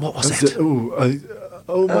door? What was it?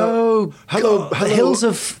 Hello, Hills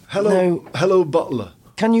of Hello, Butler.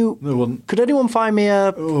 Can you? No one. Could anyone find me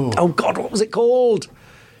a? Oh God, what was it called?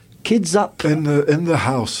 Kids up in the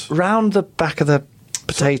house round the back of the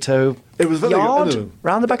potato. It was very yard?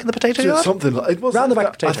 Round the back of the potato yard? Something like it was. Round the back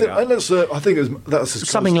of the potato yard. I think that's as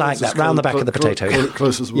something like that. Round the back of the potato yard.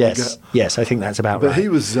 Close as we get. Yes, I think that's about right. But he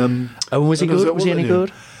was. Was he good? Was he any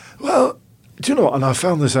good? Well, do you know what? And I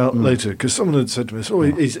found this out later because someone had said to me, "Oh,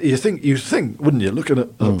 you think, wouldn't you, looking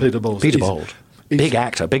at Peter Bowles? Peter Bowles, big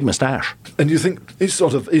actor, big moustache, and you think he's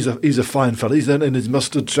he's a fine fella. He's then in his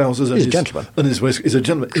mustard trousers and he's a gentleman, and his waist. He's a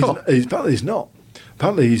gentleman. Sure. Apparently, he's not.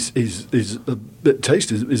 Apparently, he's a bit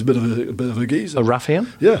tasty. He's a bit of a geezer. A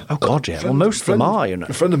ruffian? Yeah. Oh God, yeah. Well, most of them are.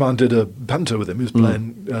 A friend of mine did a panto with him. He was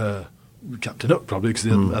playing Captain Hook, probably because he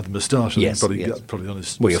had the moustache. Yes, probably on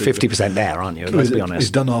his. Well, you're 50% there, aren't you? Let's be honest. He's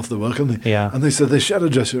done half the work, hasn't he? Yeah. And they said they shared a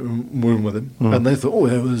dressing room with him, and they thought,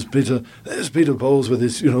 there's Peter Bowles with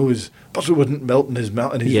his, his butter wouldn't melt in his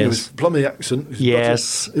mouth, and his plummy accent.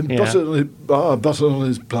 Butter on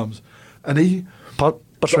his plums, and he.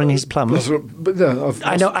 Buttering his plums.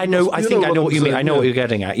 I know. I think I know what you mean. I know what you're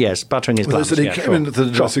getting at. Yes, buttering his plums. They said he came into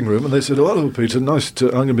the dressing room and they said, "Oh, hello, Peter. I'm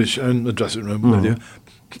going to be sharing the dressing room with you."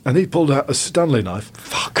 And he pulled out a Stanley knife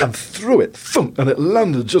and threw it, and it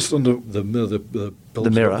landed just under the mirror,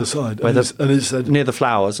 the side. And he said, near the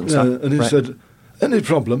flowers and stuff. And he said, "Any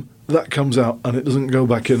problem? That comes out, and it doesn't go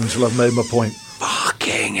back in until I've made my point."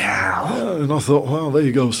 Fucking hell! Yeah, and I thought, well, there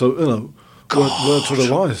you go. So word to the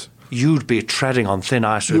wise. You'd be treading on thin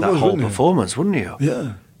ice through that whole performance, wouldn't you?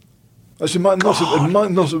 Yeah. Actually, it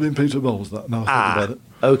might not have been Peter Bowles. That now I think about it.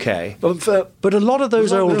 Okay. But a lot of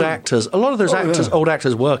those old actors, old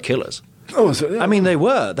actors were killers. Oh, so, yeah. I mean, they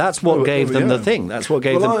were. That's what gave them the thing. That's what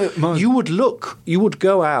gave them. You would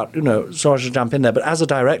go out, sorry to jump in there, but as a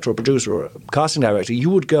director or producer or a casting director, you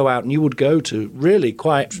would go out and you would go to really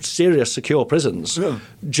quite serious, secure prisons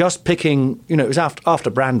just picking, it was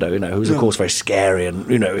after Brando, who was, of course, very scary and,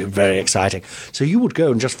 very exciting. So you would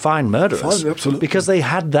go and just find murderers. Absolutely. Because they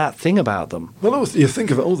had that thing about them. Well, you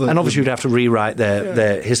think of it all and obviously you'd have to rewrite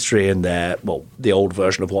their history and the old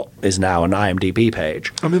version of what is now an IMDb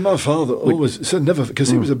page. I mean, my father always said never, because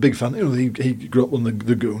he was a big fan, he grew up on the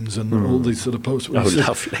Goons and all these sort of posts.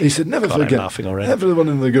 Lovely. He said, never forget, everyone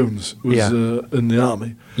in the Goons was in the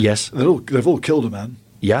army. Yes. They've all killed a man.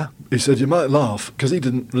 Yeah. He said, you might laugh, because he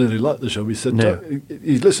didn't really like the show. He said,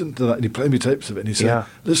 he listened to that, and he played me tapes of it, and he said,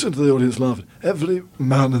 listen to the audience laughing. Every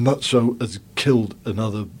man in that show has killed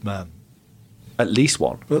another man. At least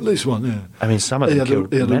one. At least one, yeah. I mean, some of them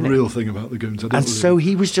killed many. He had a real thing about the Goons. So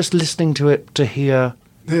he was just listening to it to hear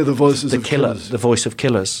the voices of killers. The voice of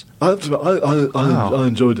killers. I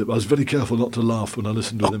enjoyed it, but I was very careful not to laugh when I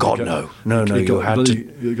listened to him. Oh, God, no. You had to.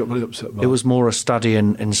 You got very upset about it. It was more a study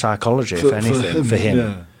in psychology, if anything, for him.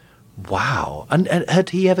 Yeah. Wow. And had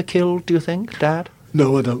he ever killed, do you think, Dad?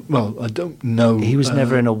 No, I don't. Well, I don't know. He was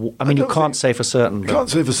never in a. I mean, you can't say for certain. Can't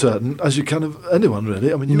say for certain, as you can of anyone,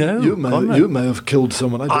 really. I mean, you may have killed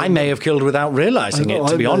someone. I may have killed without realising it.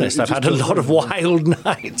 To be honest, I've had a lot of wild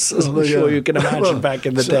nights, as I'm sure you can imagine back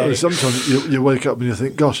in the day. Sometimes you wake up and you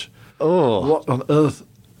think, "Gosh, what on earth?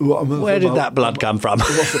 Where did that blood come from?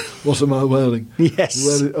 What am I wearing?"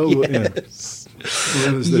 Yes. Yes.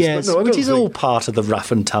 Yes, no, which is all part of the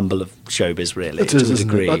rough and tumble of showbiz, really. It is, to a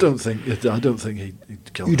degree. I don't think he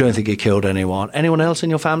killed. You don't think he killed anyone? Anyone else in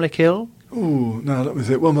your family killed? Oh no, let me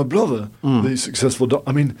think. Well, my brother, the successful doctor.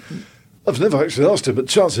 I mean, I've never actually asked him, but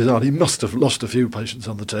chances are he must have lost a few patients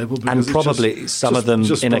on the table, and probably some of them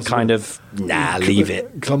in a kind of leave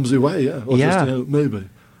it clumsy way, or just, maybe.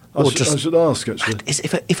 I should ask actually.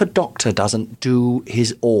 If a doctor doesn't do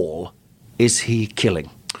his all, is he killing?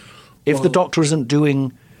 If the doctor isn't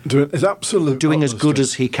doing as good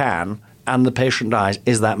as he can, and the patient dies,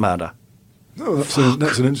 is that murder? No, that's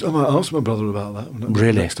an I might ask my brother about that.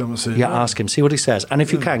 Really? Next time I see him. Yeah, ask him. See what he says. And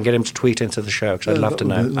if you can, get him to tweet into the show, because I'd love to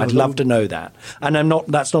know. I'd love to know that. And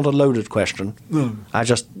that's not a loaded question. No. I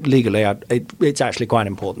just, legally, it's actually quite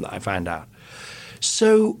important that I find out.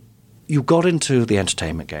 So, you got into the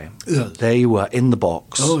entertainment game. Yes. There you were, in the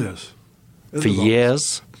box. Oh, yes. For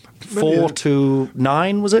years. 4 to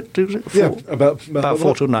 9, was it? About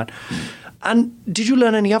 4 to 9. And did you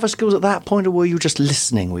learn any other skills at that point, or were you just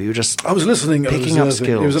listening? Were you just I was listening, picking up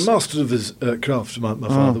skills? He was a master of his craft, my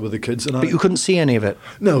father, with the kids. But you couldn't see any of it?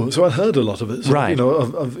 No, so I heard a lot of it. So, right.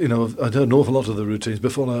 I'd heard an awful lot of the routines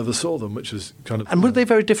before I ever saw them, which is kind of... And were they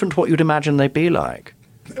very different to what you'd imagine they'd be like?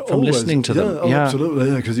 From listening to them. Yeah,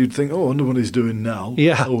 absolutely, because you'd think, I wonder what he's doing now.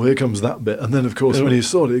 Yeah. Oh, here comes that bit. And then, of course, when you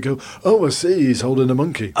saw it, you go, I see, he's holding a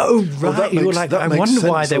monkey. Oh, right. You were like, I wonder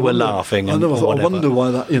why they were laughing. I wonder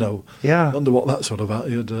why that, Yeah. I wonder what that's all about.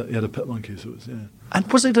 He had a pet monkey, so it's,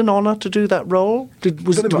 And was it an honour to do that role?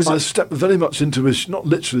 I stepped very much into his, not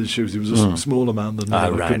literally his shoes, he was a smaller man than me.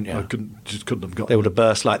 I couldn't have got... They would have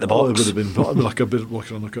burst like the box. It would have been like a bit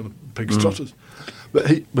walking on a kind of pig's trotters. But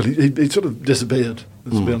he sort of disappeared.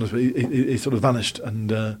 To be honest, he sort of vanished,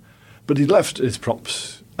 and but he left his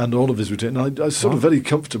props and all of his routine. And I sort of very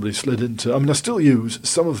comfortably slid into. I mean, I still use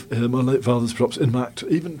some of my late father's props in my act,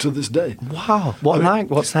 even to this day. Wow,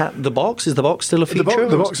 what's that? The box, is the box still a feature?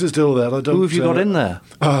 The box is still there. Who have you got in there?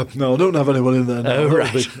 No, I don't have anyone in there. Oh,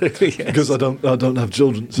 right, yes. Because I don't have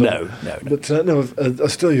children. So. No. But I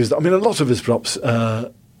still use that. I mean, a lot of his props.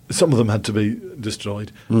 Some of them had to be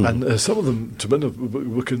destroyed, and some of them, to me,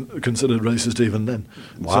 were considered racist even then.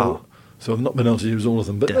 Wow! So I've not been able to use all of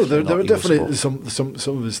them, but there are definitely some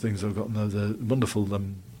of his things I've got now. They're wonderful.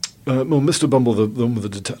 Mr. Bumble, the one with the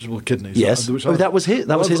detachable kidneys. Yes. That was his.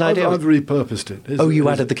 That was his idea. I've repurposed it. You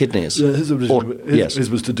added the kidneys. Yeah, his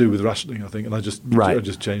was to do with rationing, I think, and I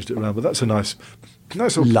just changed it around. But that's a nice,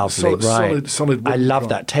 lovely, solid. I love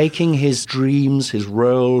that, taking his dreams, his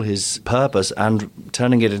role, his purpose, and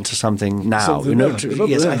turning it into something now. I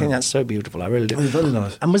think that's so beautiful. I really do. Oh, very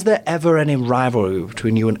nice. And was there ever any rivalry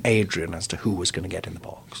between you and Adrian as to who was going to get in the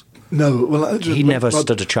box? No, well, Adrian... He never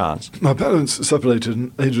stood a chance. My parents separated,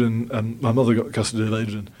 and Adrian and my mother got custody of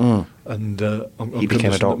Adrian, and he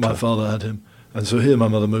became a doctor. My father had him, and so here my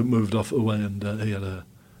mother moved off away, and he had a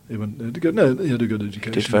good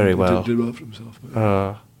education. Did very well. Did well for himself.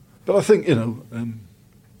 But I think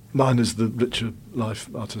mine is the richer life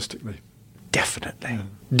artistically. Definitely.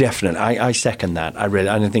 I second that.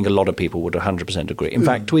 I think a lot of people would 100% agree. In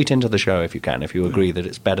fact, tweet into the show if you can, if you agree that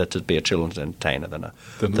it's better to be a children's entertainer than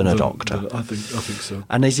a doctor. I think so.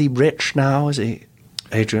 And is he rich now? Is he,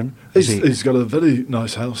 Adrian? He's got a very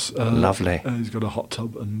nice house. Lovely. He's got a hot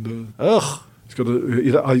tub and...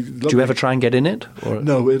 He's got a. Do you ever try and get in it? Or?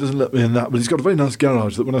 No, it doesn't let me in that. But he's got a very nice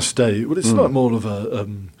garage that when I stay, well, it's like more of a.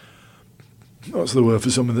 What's the word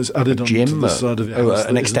for something that's added on to the side of your house?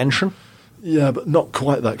 An extension? Yeah, but not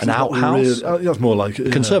quite that. An outhouse? That's more like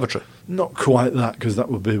it. Conservatory? Not quite that, because that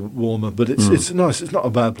would be warmer. But it's nice. It's not a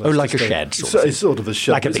bad place. Oh, like to a stay. shed. It's sort of a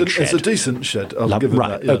shed. Like a big shed. It's a decent shed. I'll give it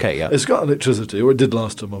that. Yeah. Okay, yeah. It's got electricity, or it did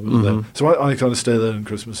last time I was there. So I kind of stay there in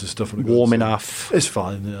Christmas and stuff. And warm enough. It's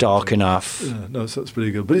fine. Yeah. Dark enough. Yeah, no, so that's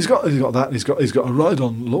pretty good. But he's got that. And he's got a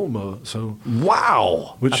ride-on lawnmower. So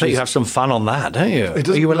wow, I bet you have some fun on that, don't you?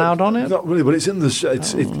 Are you allowed on it? Not really, but it's in the shed.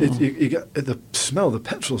 You get the smell, the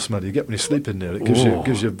petrol smell you get when you sleep in there. It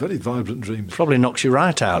gives you very vibrant dreams. Probably knocks you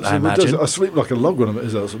right out, I imagine. I sleep like a log when I'm at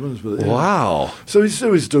his house. But, yeah. Wow. So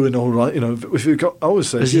he's doing all right. You know, if you've got, I always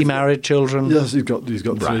say, has he married children? Yes, he's got three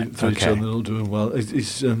children, all doing well.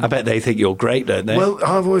 I bet they think you're great, don't they? Well,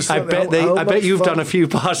 I've always. I bet you've done a few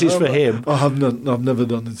parties for him. I have not. I've never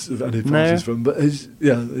done any parties for him. But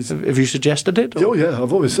have you suggested it? Or? Oh yeah,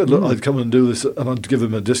 I've always said, look, I'd come and do this, and I'd give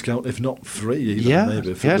him a discount, if not free. Even,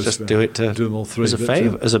 maybe. Just do it to do them all three as a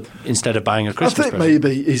favour, instead of buying a Christmas present. I think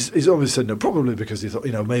maybe he's always said no, probably because he thought,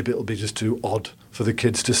 maybe it'll be just too odd for the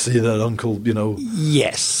kids to see their uncle,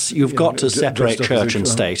 Yes, you've got to separate church and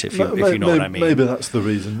state, if you know what I mean. Maybe that's the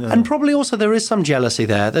reason. Yeah. And probably also there is some jealousy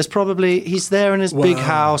there. There's probably, he's there in his big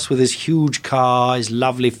house with his huge car, his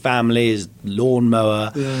lovely family, his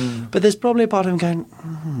lawnmower. Yeah. But there's probably a part of him going,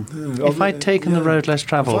 if I'd taken the road less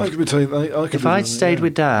travelled, if I'd stayed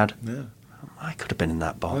with Dad, I could have been in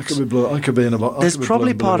that box. I could be in a box. There's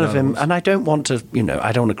probably part of him, and I don't want to,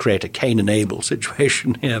 I don't want to create a Cain and Abel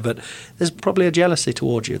situation here, but there's probably a jealousy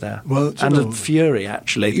towards you there. And a fury,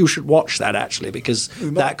 actually. You should watch that, actually, because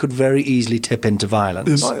that could very easily tip into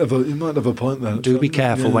violence. You might have a point there. Do be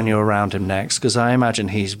careful when you're around him next, because I imagine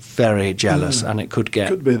he's very jealous, and it could get...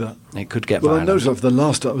 Could be that. It could get violent. violent. I noticed the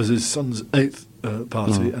last time was his son's 8th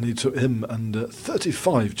party, and he took him and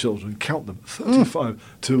 35 children, count them, 35,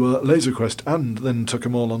 to Laser Quest, and then took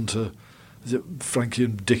them all on to, is it Frankie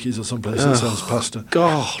and Dickie's or someplace that sells pasta?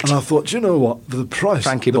 God. And I thought, do you know what? The price...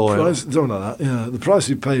 Frankie Boyle. Something like that, yeah. The price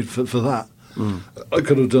he paid for that, I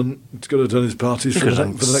could have done his parties for the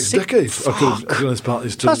next decade. I could have done his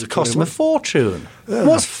parties too. That's cost him a fortune. Yeah.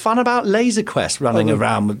 What's fun about Laser Quest running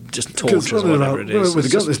around with just torches or whatever it is?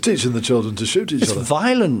 With the gun, it's teaching the children to shoot each other. It's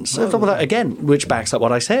violence. Again, which backs up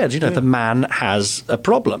what I said. The man has a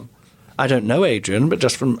problem. I don't know Adrian, but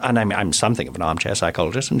just from, and I'm something of an armchair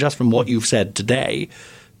psychologist, and just from what you've said today,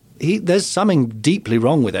 there's something deeply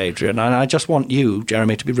wrong with Adrian, and I just want you,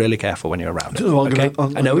 Jeremy, to be really careful when you're around him.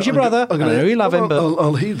 I know he's your brother. I know you love him, but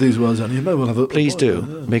I'll heed these words, and you may well have a please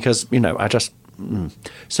do, because I just.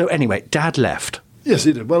 So anyway, Dad left. Yes,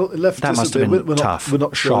 he did. Well, he left. That must have been tough. We're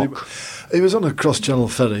not sure. Shock. He was on a cross-channel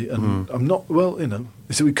ferry, and I'm not. Well,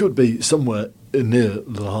 so he could be somewhere near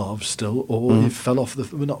Le Havre still, or he fell off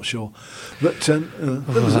we're not sure. But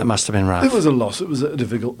that must have been rough. It was a loss. It was a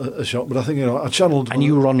difficult shock. But I think I channeled. And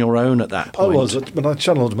you were on your own at that point. I was, but I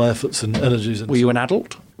channeled my efforts and energies. Were you an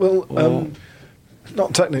adult? Well,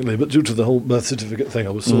 not technically, but due to the whole birth certificate thing,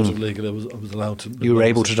 I was sort of legal. I was allowed to. You were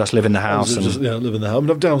able to just live in the house. Live in the house. I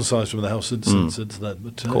mean, I've downsized from the house since then.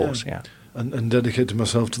 But of course, yeah. And dedicated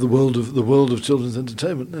myself to the world of children's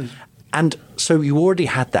entertainment. And so you already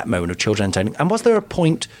had that moment of children entertaining. And was there a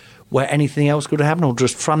point where anything else could happen, or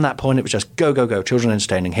just from that point it was just go, children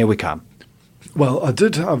entertaining, here we come? Well, I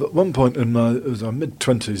did have at one point in my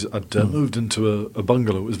mid-20s, I'd moved into a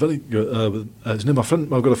bungalow. It was very good. It's near my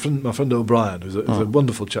friend. I've got my friend O'Brien, who's a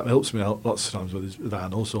wonderful chap. He helps me out lots of times with his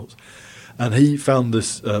van, all sorts. And he found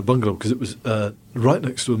this bungalow because it was right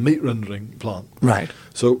next to a meat rendering plant. Right.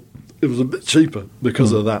 So it was a bit cheaper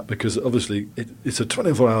because of that, because obviously it's a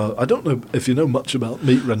 24-hour... I don't know if you know much about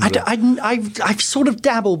meat rendering. I've sort of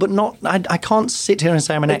dabbled, but not... I can't sit here and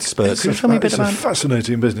say I'm an expert. So tell me a bit about it. It's a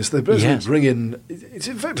fascinating business. They basically bring in... It's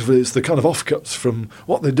the kind of offcuts from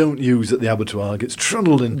what they don't use at the abattoir. It gets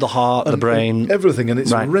trundled in... The heart, the brain... And everything, and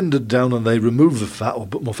it's rendered down, and they remove the fat or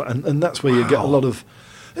put more fat, and that's where you get a lot of...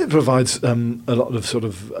 It provides a lot of sort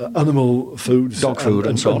of animal foods, dog food,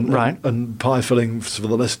 and so on, right? And pie fillings for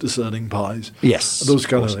the less discerning pies. Yes, those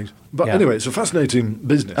kind of things. But anyway, it's a fascinating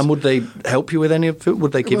business. And would they help you with any food?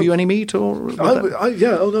 Would they give you any meat or?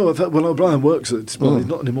 Well, O'Brien works at. Well, he's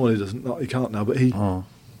not anymore. He doesn't. He can't now. But he,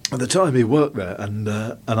 at the time, he worked there,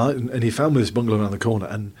 and he found me this bungalow around the corner,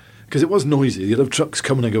 and. Because it was noisy, you'd have trucks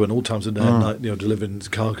coming and going all times of day and night, delivering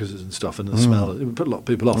carcasses and stuff, and the smell. It would put a lot of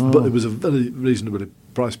people off, but it was a very reasonably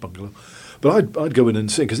priced bungalow. But I'd go in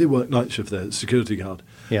and sing because he worked night shift there, security guard.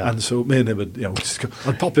 Yeah. And so me and him would,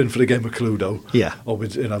 I'd pop in for a game of Cluedo. Yeah. Or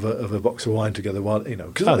we'd have a box of wine together while,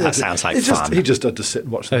 Cause that sounds like fun. He just had to sit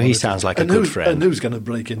and watch the he monitor. sounds like a good friend. And who's going to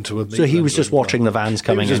break into a meeting? So he was just watching the vans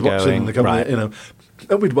coming and going. Right. And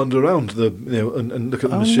we'd wander around and look at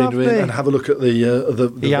the machinery lovely. and have a look at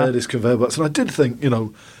the various conveyor belts. And I did think,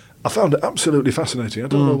 I found it absolutely fascinating. I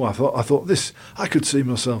don't know why. I thought this. I could see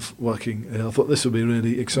myself working. I thought this would be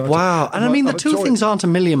really exciting. Wow! And I mean, the two things aren't a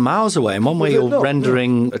million miles away. In one way, you're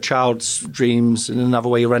rendering a child's dreams, and in another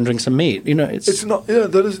way, you're rendering some meat. It's not. Yeah,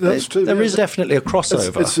 that's true. There is definitely a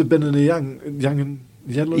crossover. It's been in a yang and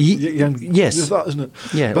yellow. Yes, is that, isn't it?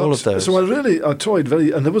 Yeah, all of those. So I toyed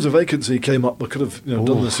and there was a vacancy came up. I could have done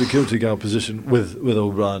the security guard position with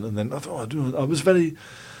O'Brien, and then I thought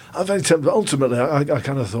I'm very tempted, but ultimately I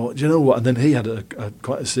kind of thought, do you know what? And then he had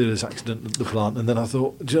quite a serious accident at the plant, and then I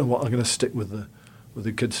thought, do you know what? I'm going to stick with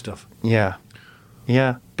the kids stuff. Yeah,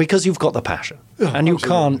 because you've got the passion, and you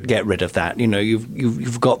can't get rid of that.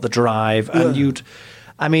 You've got the drive, and you'd.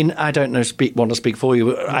 I mean, I don't want to speak for you,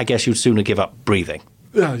 but I guess you'd sooner give up breathing.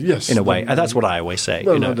 Yeah, yes. In a way, and that's what I always say.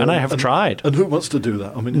 And I have tried. And who wants to do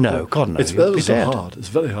that? I mean, no, God no. It's very hard. It's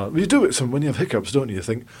very hard. You do it when you have hiccups, don't you? You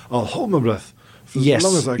think, I'll hold my breath. Yes, as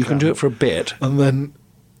long as I you can do it for a bit. And then,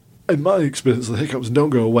 in my experience, the hiccups don't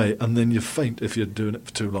go away, and then you faint if you're doing it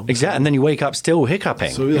for too long. Exactly, and then you wake up still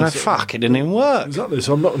hiccuping. So, you're like, fuck, it didn't even work. Exactly,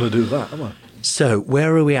 so I'm not going to do that, am I? So,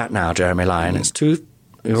 where are we at now, Jeremy Lyon? It's two...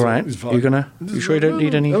 You all right? You sure you don't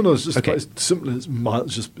need any? No, it's just it's simple. It's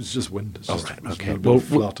mild. It's just wind. It's just, right, okay. Well,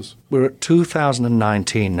 we're at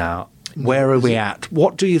 2019 now. Where are we at?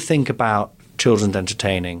 What do you think about children's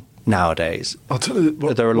entertaining nowadays? I'll tell you.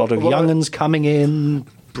 Are there a lot of young uns coming in,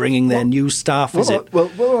 bringing their new stuff? Is it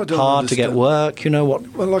hard to get work? What?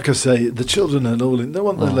 Well, like I say, the children are all in. They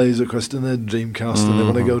want their Laser Quest and their Dreamcast, and they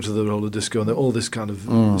want to go to the roller disco and all this kind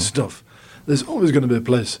of stuff. There's always going to be a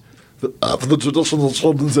place for the traditional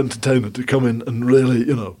children's entertainer to come in and really,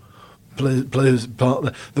 play his part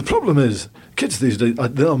there. The problem is, kids these days,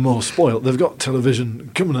 they are more spoilt. They've got television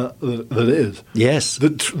coming out that it is. Yes.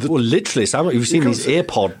 Well, literally, you've seen these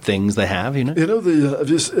AirPod things they have, You know,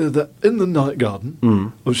 the In the Night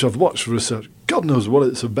Garden, which I've watched for research, God knows what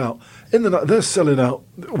it's about. In the night, they're selling out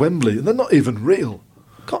Wembley, and they're not even real.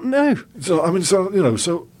 God, no. So, I mean, how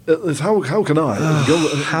can I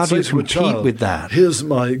go and say to a child, with that? Here's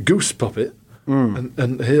my goose puppet,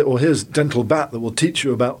 and here's dental bat that will teach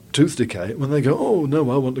you about tooth decay. When they go, oh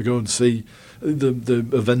no, I want to go and see the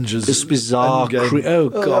Avengers. This bizarre.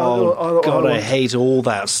 God, I hate all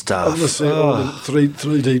that stuff. I want to see all the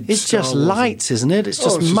 3D. It's just lights, isn't it? It's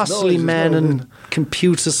just muscly men and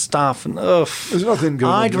computer stuff, and there's nothing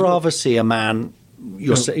going on. I'd rather see a man.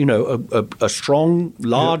 A strong,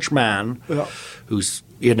 large man who's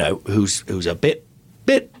a bit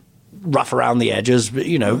rough around the edges, but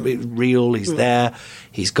real. He's there.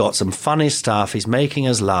 He's got some funny stuff. He's making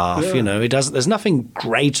us laugh. He doesn't. There's nothing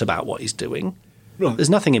great about what he's doing. Right.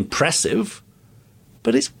 There's nothing impressive,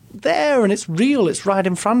 but it's there and it's real. It's right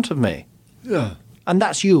in front of me. Yeah. And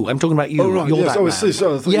that's you. I'm talking about you. Oh right. You're yes. that man.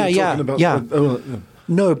 So I thought you were talking about. Yeah.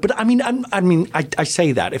 No, but I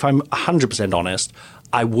say that if I'm 100% honest,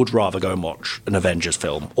 I would rather go and watch an Avengers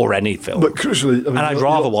film or any film. But crucially, and I'd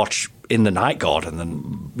rather watch In the Night Garden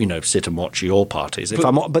than sit and watch your parties.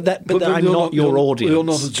 I'm not your audience. You're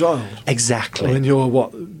not a child. Exactly. I mean, you're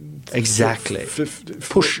what? Exactly. 50,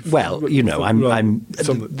 Push. Well, I'm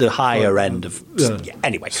the higher end of.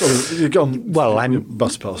 Anyway. So you've gone. Well, I'm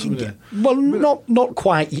bus pass. Yeah. Well, not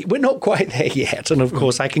quite. We're not quite there yet, and of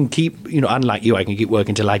course, I can keep. Unlike you, I can keep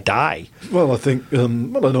working till I die. Well, I think.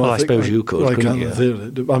 I suppose you could. I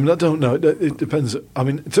can. I mean, I don't know. It depends. I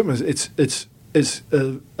mean, to me, it's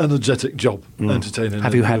an energetic job entertaining.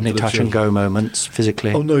 Have you had any touch and go moments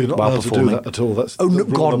physically? Oh no, you're not while allowed performing? to do that at all. That's no,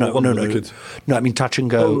 God, no. No, I mean touch and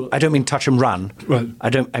go. I don't mean touch and run. Right.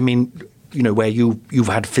 I mean, where you've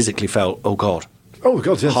had physically felt, oh God. Oh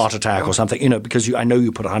God, yes. Heart attack or something, because I know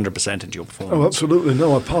you put 100% into your performance. Oh, absolutely.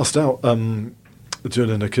 No, I passed out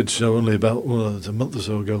during a kids' show only about a month or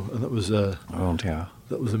so ago, and that was. Oh dear.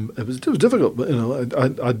 It was difficult, but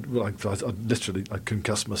I literally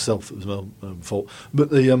concussed myself. It was my own fault.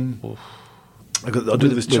 But I do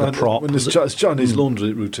this Chinese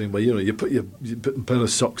laundry routine where you put a pair of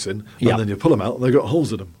socks in and then you pull them out and they've got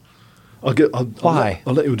holes in them. Why?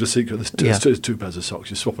 I'll let you into a secret. There's two pairs of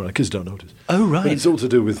socks. You swap around. Kids don't notice. Oh, right. But it's all to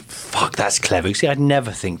do with... Fuck, that's clever. You see, I'd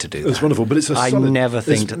never think to do that. It's wonderful, but it's a I solid... never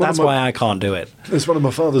think to... That's why I can't do it. It's one of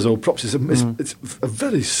my father's old props. It's a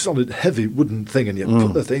very solid, heavy wooden thing, and you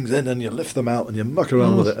put the things in and you lift them out and you muck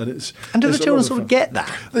around with it, and it's... And do the it's a children lot of sort of fun. get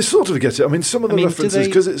that? They sort of get it. I mean, some of the references,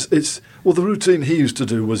 because it's... Well, the routine he used to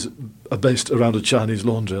do was based around a Chinese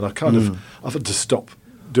laundry, and I've had to stop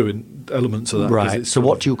doing elements of that. Right. So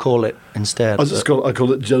what do you call it instead? I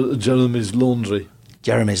call it Jeremy's laundry.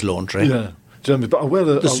 Jeremy's laundry. Yeah, Jeremy. But I wear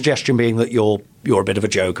The suggestion being that you're a bit of a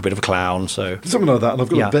joke, a bit of a clown. So something like that, and I've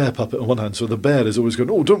got a bear puppet on one hand, so the bear is always going,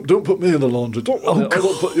 "Oh, don't put me in the laundry! I won't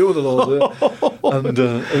put you in the laundry." And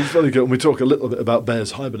it's very good. And we talk a little bit about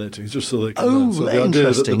bears hibernating, just so they can. So the idea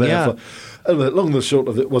that the bear. Anyway, long and the short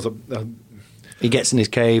of it was he gets in his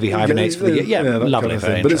cave, he hibernates for the year. Yeah, lovely, kind of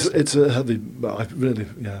very But interesting. it's a heavy. I really,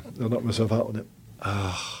 I knocked myself out on it.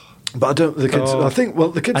 But I don't. The kids. I think. Well,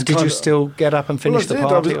 the kids. And did you still get up and finish the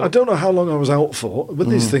party? I don't know how long I was out for. With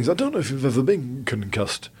these things, I don't know if you've ever been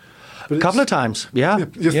concussed. A couple of times, yeah,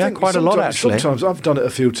 think quite a lot actually. Sometimes I've done it a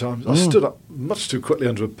few times. I stood up much too quickly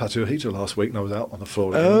under a patio heater last week, and I was out on the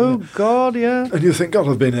floor. Oh God, yeah. And you think, God,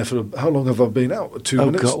 I've been here for how long have I been out? 2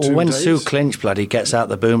 minutes. God. Well, when days? Sue Clinch bloody gets out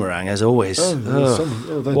the boomerang, as always, they're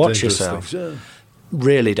watch dangerous yourself. things,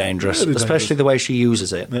 Really dangerous, Really especially dangerous. the way she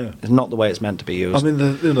uses it. Yeah. It's not the way it's meant to be used. I mean,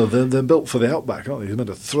 they're built for the outback, aren't they? You're meant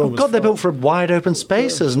to throw them. God, they're built for wide open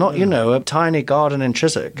spaces, not a tiny garden in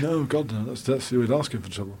Chiswick. No, God, no. That's you would ask him for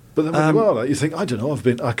trouble. But then when you are that, you think, I don't know.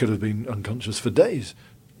 I could have been unconscious for days.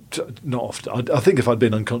 Not often. I think if I'd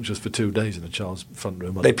been unconscious for 2 days in a child's front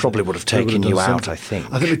room, They probably would have taken you out, I think.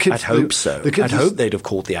 the kids, I'd hope so. I'd hope they'd have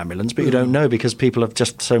called the ambulance, but you don't know because people are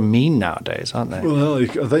just so mean nowadays, aren't they? Well,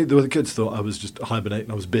 the kids thought I was just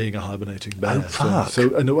hibernating. I was being a hibernating bear. Oh, fuck.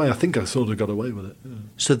 So in a way, I think I sort of got away with it. Yeah.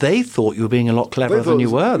 So they thought you were being a lot cleverer than you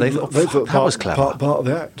were. They thought that was clever. Part of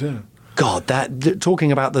the act, yeah. God,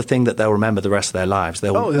 talking about the thing that they'll remember the rest of their lives.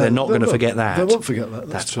 They're not going to forget that. They won't forget that.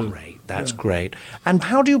 That's true. great. That's great. And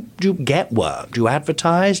how do you get work? Do you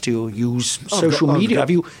advertise? Do you use social media? Have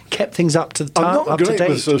you kept things up to I'm not great date?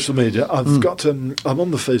 with social media. I've got. I'm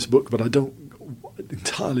on the Facebook, but I don't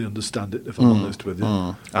entirely understand it. If I'm honest with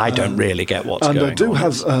you, I don't really get what's and going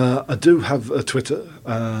on. I do have a Twitter.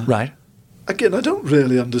 Right. Again, I don't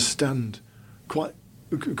really understand quite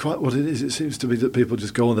what it is. It seems to be that people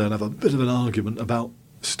just go on there and have a bit of an argument about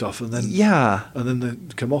stuff, and then they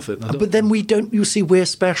come off it. But then we don't. You see, we're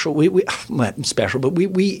special. We're special, but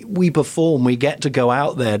we perform. We get to go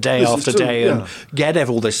out there day after day and get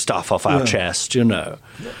all this stuff off our chest. Yeah,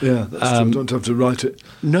 that's true. You don't have to write it.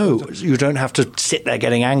 No, you don't have to sit there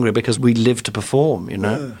getting angry because we live to perform.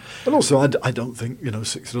 And also, I don't think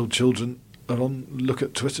 6-year-old children look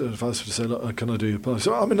at Twitter if I was to say, look, can I do your post?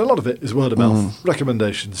 So, I mean, a lot of it is word of mouth,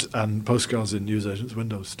 recommendations and postcards in newsagents'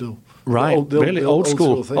 windows still. Right, the old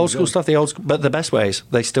school things, stuff, but the best ways.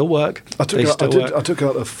 They still work. I took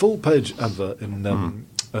out a full-page advert in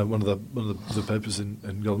one of the papers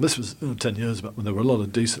in Golden. This was 10 years back when there were a lot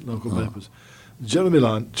of decent local papers. Jeremy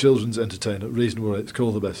Lyon, children's entertainer, reasonable rates,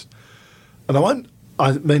 call the best. And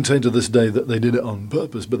I maintain to this day that they did it on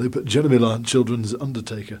purpose, but they put Jeremy Lyon, children's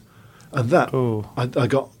undertaker. And that I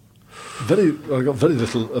got very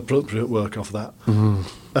little appropriate work off that,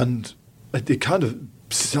 and it kind of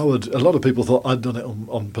soured. A lot of people thought I'd done it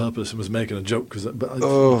on purpose and was making a joke so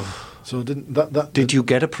I didn't. Did you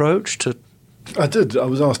get approached to? I did. I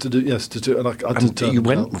was asked to do and I did. You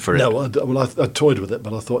went for it. No, I toyed with it,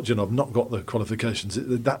 but I thought I've not got the qualifications.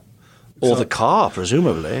 Or the car,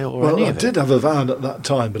 presumably, or any of it. I did have a van at that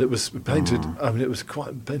time, but it was painted. I mean, it was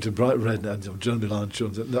quite painted bright red, and Jeremy Lyon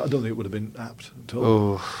children. I don't think it would have been apt at all.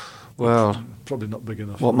 Oh, well, probably not big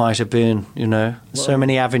enough. What might have been, so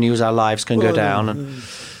many avenues our lives can go down.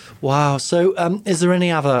 Wow. So, is there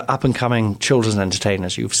any other up-and-coming children's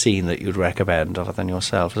entertainers you've seen that you'd recommend other than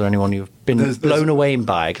yourself? Is there anyone you've been blown away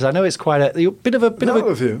by? Because I know it's quite a bit of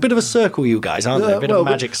a circle, you guys, aren't they? A bit of a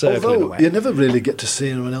magic circle in a way. You never really get to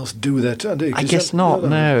see anyone else do their turn, do you? I guess not.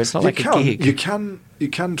 No, it's not like a gig. You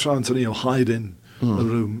can try and hide in a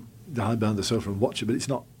room, hide behind the sofa and watch it, but it's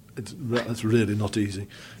not. It's really not easy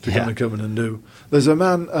to come in and do. There's a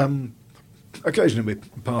man. Occasionally we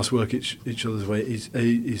pass work each other's way.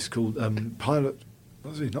 He's called Pilot.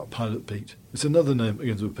 What is he? Not Pilot Pete. It's another name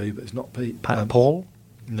begins with P, but it's not Pete. Paul?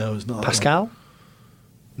 No, it's not. Pascal?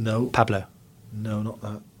 No. Pablo? No, not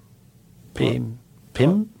that. Pim?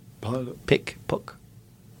 Pilot. Pick? Puck?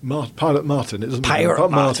 Pilot Martin. It doesn't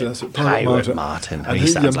Pirate Martin. That's it. Pirate Martin. And he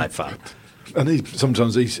sounds like fun. And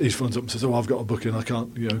sometimes he phones up and says, "Oh, I've got a booking. I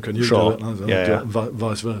can't. Can you Sure. do it?" And I say, Yeah, "Do yeah. it," and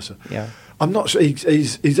vice versa. Yeah. I'm not sure.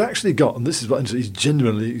 He's actually got, and this is what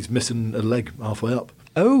he's missing a leg halfway up.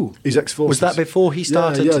 Oh. He's ex-forces. Was that before he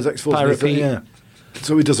started Yeah, he's ex-forces. Pirate Pete? Yeah.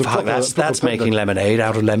 So he does a Fuck, proper. that's proper making pimp. lemonade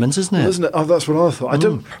out of lemons, isn't it? Isn't it? Oh, that's what I thought.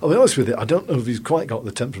 I'll be honest with you. I don't know if he's quite got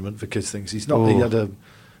the temperament for kids things. He's not. He had a.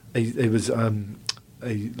 He was.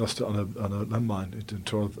 He lost it on a landmine in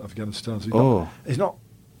tour of Afghanistan. So he's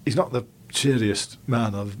not the cheeriest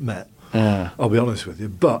man I've met. Yeah. I'll be honest with you,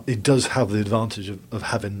 but he does have the advantage of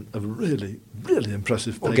having a really, really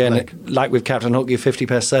impressive peg Again, leg. like with Captain Hook, you're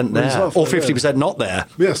 50% Well, he's there, half or there, 50% not there.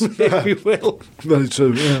 Yes, if you will. Very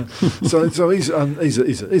true. Yeah. so he's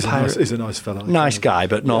a nice fellow. Nice guy,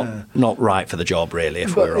 but not right for the job, really,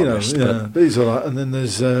 if we're honest. But he's all right. And then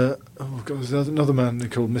there's there's another man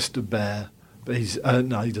called Mr. Bear. But he's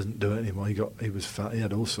no, he doesn't do it anymore. He was fat. He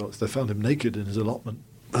had all sorts. They found him naked in his allotment.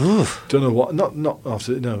 Oof. Don't know what. Not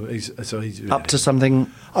after. No, he's Up to something.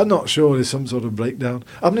 I'm not sure. There's some sort of breakdown.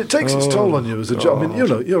 I mean, it takes its toll on you as a job. I mean,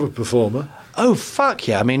 you're a performer. Oh, fuck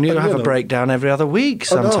yeah. I mean, you have a breakdown every other week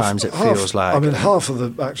sometimes, it feels like. I mean, half of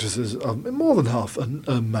the actresses, more than half,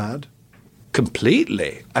 are mad.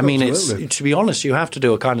 Completely. I mean, Absolutely. to be honest, you have to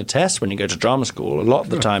do a kind of test when you go to drama school a lot of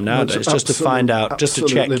the time nowadays, just to find out, just to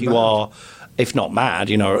check you are, if not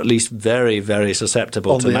mad, or at least very, very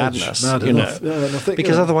susceptible to madness. Mad enough. Yeah, and I think,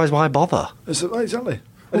 because otherwise, why bother? Exactly.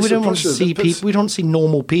 Well, we don't want to see people. We don't see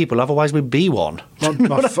normal people. Otherwise, we'd be one.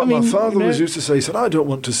 My father was used to say, he said, "I don't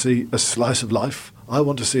want to see a slice of life. I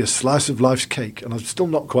want to see a slice of life's cake." And I'm still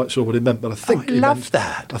not quite sure what he meant, but I think I love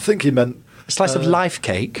that. I think he meant A slice of life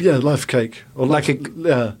cake. Yeah, life cake, or like a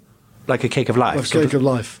cake of life. Cake of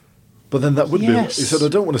life. But then that would be. Yes. He said, "I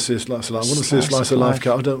don't want to see a slice of life. I want to see a slice of life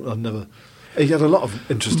cake. I've never." He had a lot of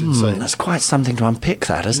interesting sayings. That's quite something to unpick,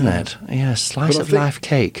 that, isn't it? Yeah, slice But I of think- life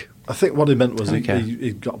cake. I think what he meant was Okay.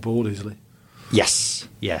 he got bored easily. Yes,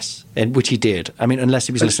 and which he did. I mean, unless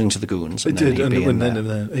he was listening to the Goons. He And then did, he'd and be in then-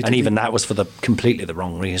 there. he And did- even that was for completely the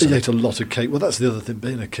wrong reason. He ate a lot of cake. Well, that's the other thing.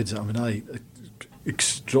 Being a kid, I mean, I eat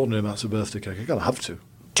extraordinary amounts of birthday cake. I gotta have to.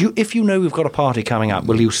 If you know we've got a party coming up,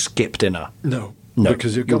 will you skip dinner? No, you'll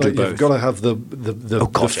because you've got do both. to have the Oh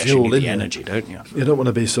gosh, the yes, you fuel need in the you. energy, don't you? You don't want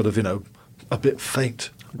to be sort of a bit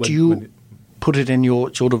faint. Do you put it in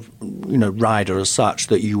your sort of rider as such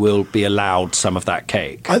that you will be allowed some of that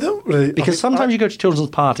cake? I don't really, Because I mean, sometimes you go to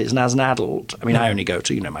children's parties, and as an adult, I mean, I only go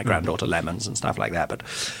to, my granddaughter Lemons and stuff like that, but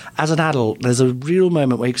as an adult, there's a real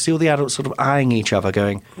moment where you can see all the adults sort of eyeing each other,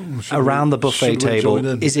 going around the buffet should we table, join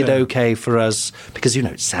in? is it Yeah. okay for us? Because,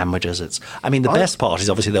 it's sandwiches. The best part is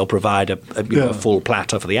obviously they'll provide a full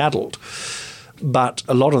platter for the adult. But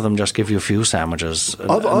a lot of them just give you a few sandwiches.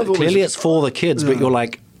 And, I've always- clearly it's for the kids, but you're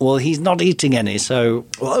like, well, he's not eating any, so...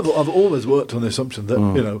 Well, I've always worked on the assumption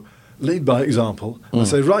that lead by example. I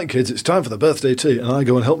say, right, kids, it's time for the birthday tea, and I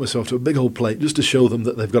go and help myself to a big old plate just to show them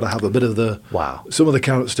that they've got to have a bit of some of the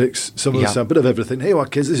carrot sticks, some of a bit of everything. Here you are,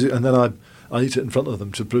 kids, and then I eat it in front of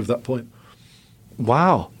them to prove that point.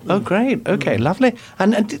 Wow! Oh, great. Okay, lovely.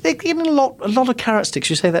 And they give a lot of carrot sticks.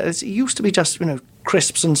 You say that it used to be just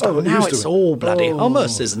crisps and stuff. Oh, it Now used to it's be. all bloody Oh.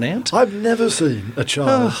 hummus, isn't it? I've never seen a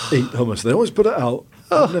child eat hummus. They always put it out.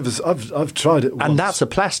 I've tried it once. And that's a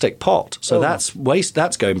plastic pot, so that's waste.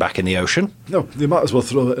 That's going back in the ocean. No, you might as well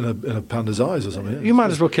throw it in a panda's eyes or something. You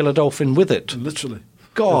might as well kill a dolphin with it. Literally.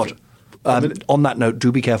 God. I mean, On that note,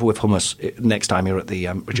 do be careful with hummus next time you're at the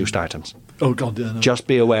reduced items. oh, God, yeah. No. Just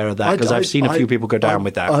be aware of that, because I've seen a few people go down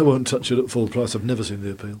with that. I won't touch it at full price. I've never seen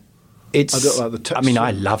the appeal. I don't like the texture. I mean,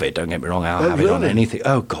 I love it. Don't get me wrong. I'll Oh, have it on really? anything.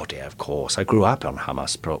 Oh God, yeah, of course. I grew up on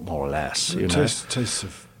hummus, more or less. It tastes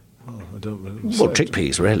of... Oh, I don't really... Well,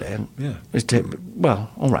 chickpeas, really. Yeah.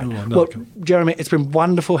 Well, all right. Oh, no, well, I can't. Jeremy, it's been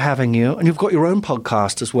wonderful having you, and you've got your own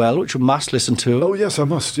podcast as well, which you must listen to. Oh, yes, I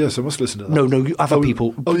must. Yes, I must listen to that. No, other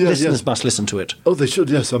people, yeah, listeners yes. must listen to it. Oh, they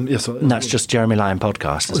should, yes. Yes. And that's just Jeremy Lyon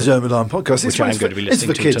Podcast, is the it? Jeremy Lyon podcast. Which I'm going to be it's listening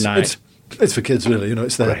for to kids. tonight. It's for kids, really.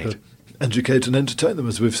 It's there Great. to educate and entertain them,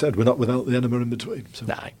 as we've said. We're not without the enema in between. So.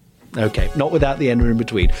 No. Okay, not without the end in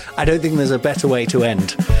between. I don't think there's a better way to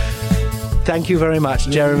end. Thank you very much,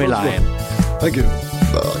 Jeremy Well, Lyon. Thank you.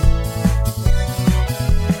 Bye.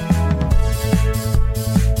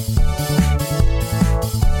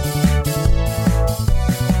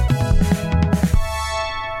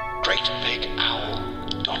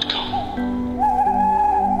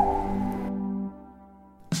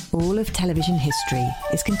 GreatBigOwl.com. All of television television history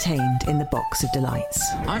is contained in the Box of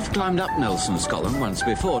Delights. I've climbed up Nelson, Scotland once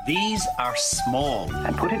before. These are small.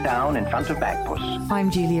 And put it down in front of Bagpuss. I'm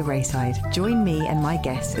Julia Rayside. Join me and my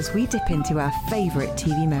guests as we dip into our favourite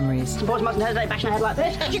TV memories. Boys mustn't hesitate bashing a head like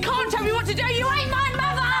this. You can't tell me what to do, you ain't my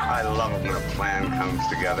mother! I love when a plan comes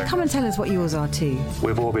together. Come and tell us what yours are too.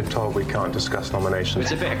 We've all been told we can't discuss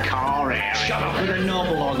nominations. It's a bit of car air. Shut up with a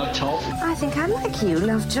novel on the top. I think I like you,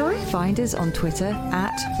 Lovejoy. Find us on Twitter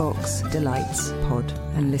 @BoxDelightsPod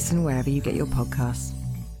and listen wherever you get your podcasts.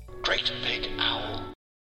 Great Big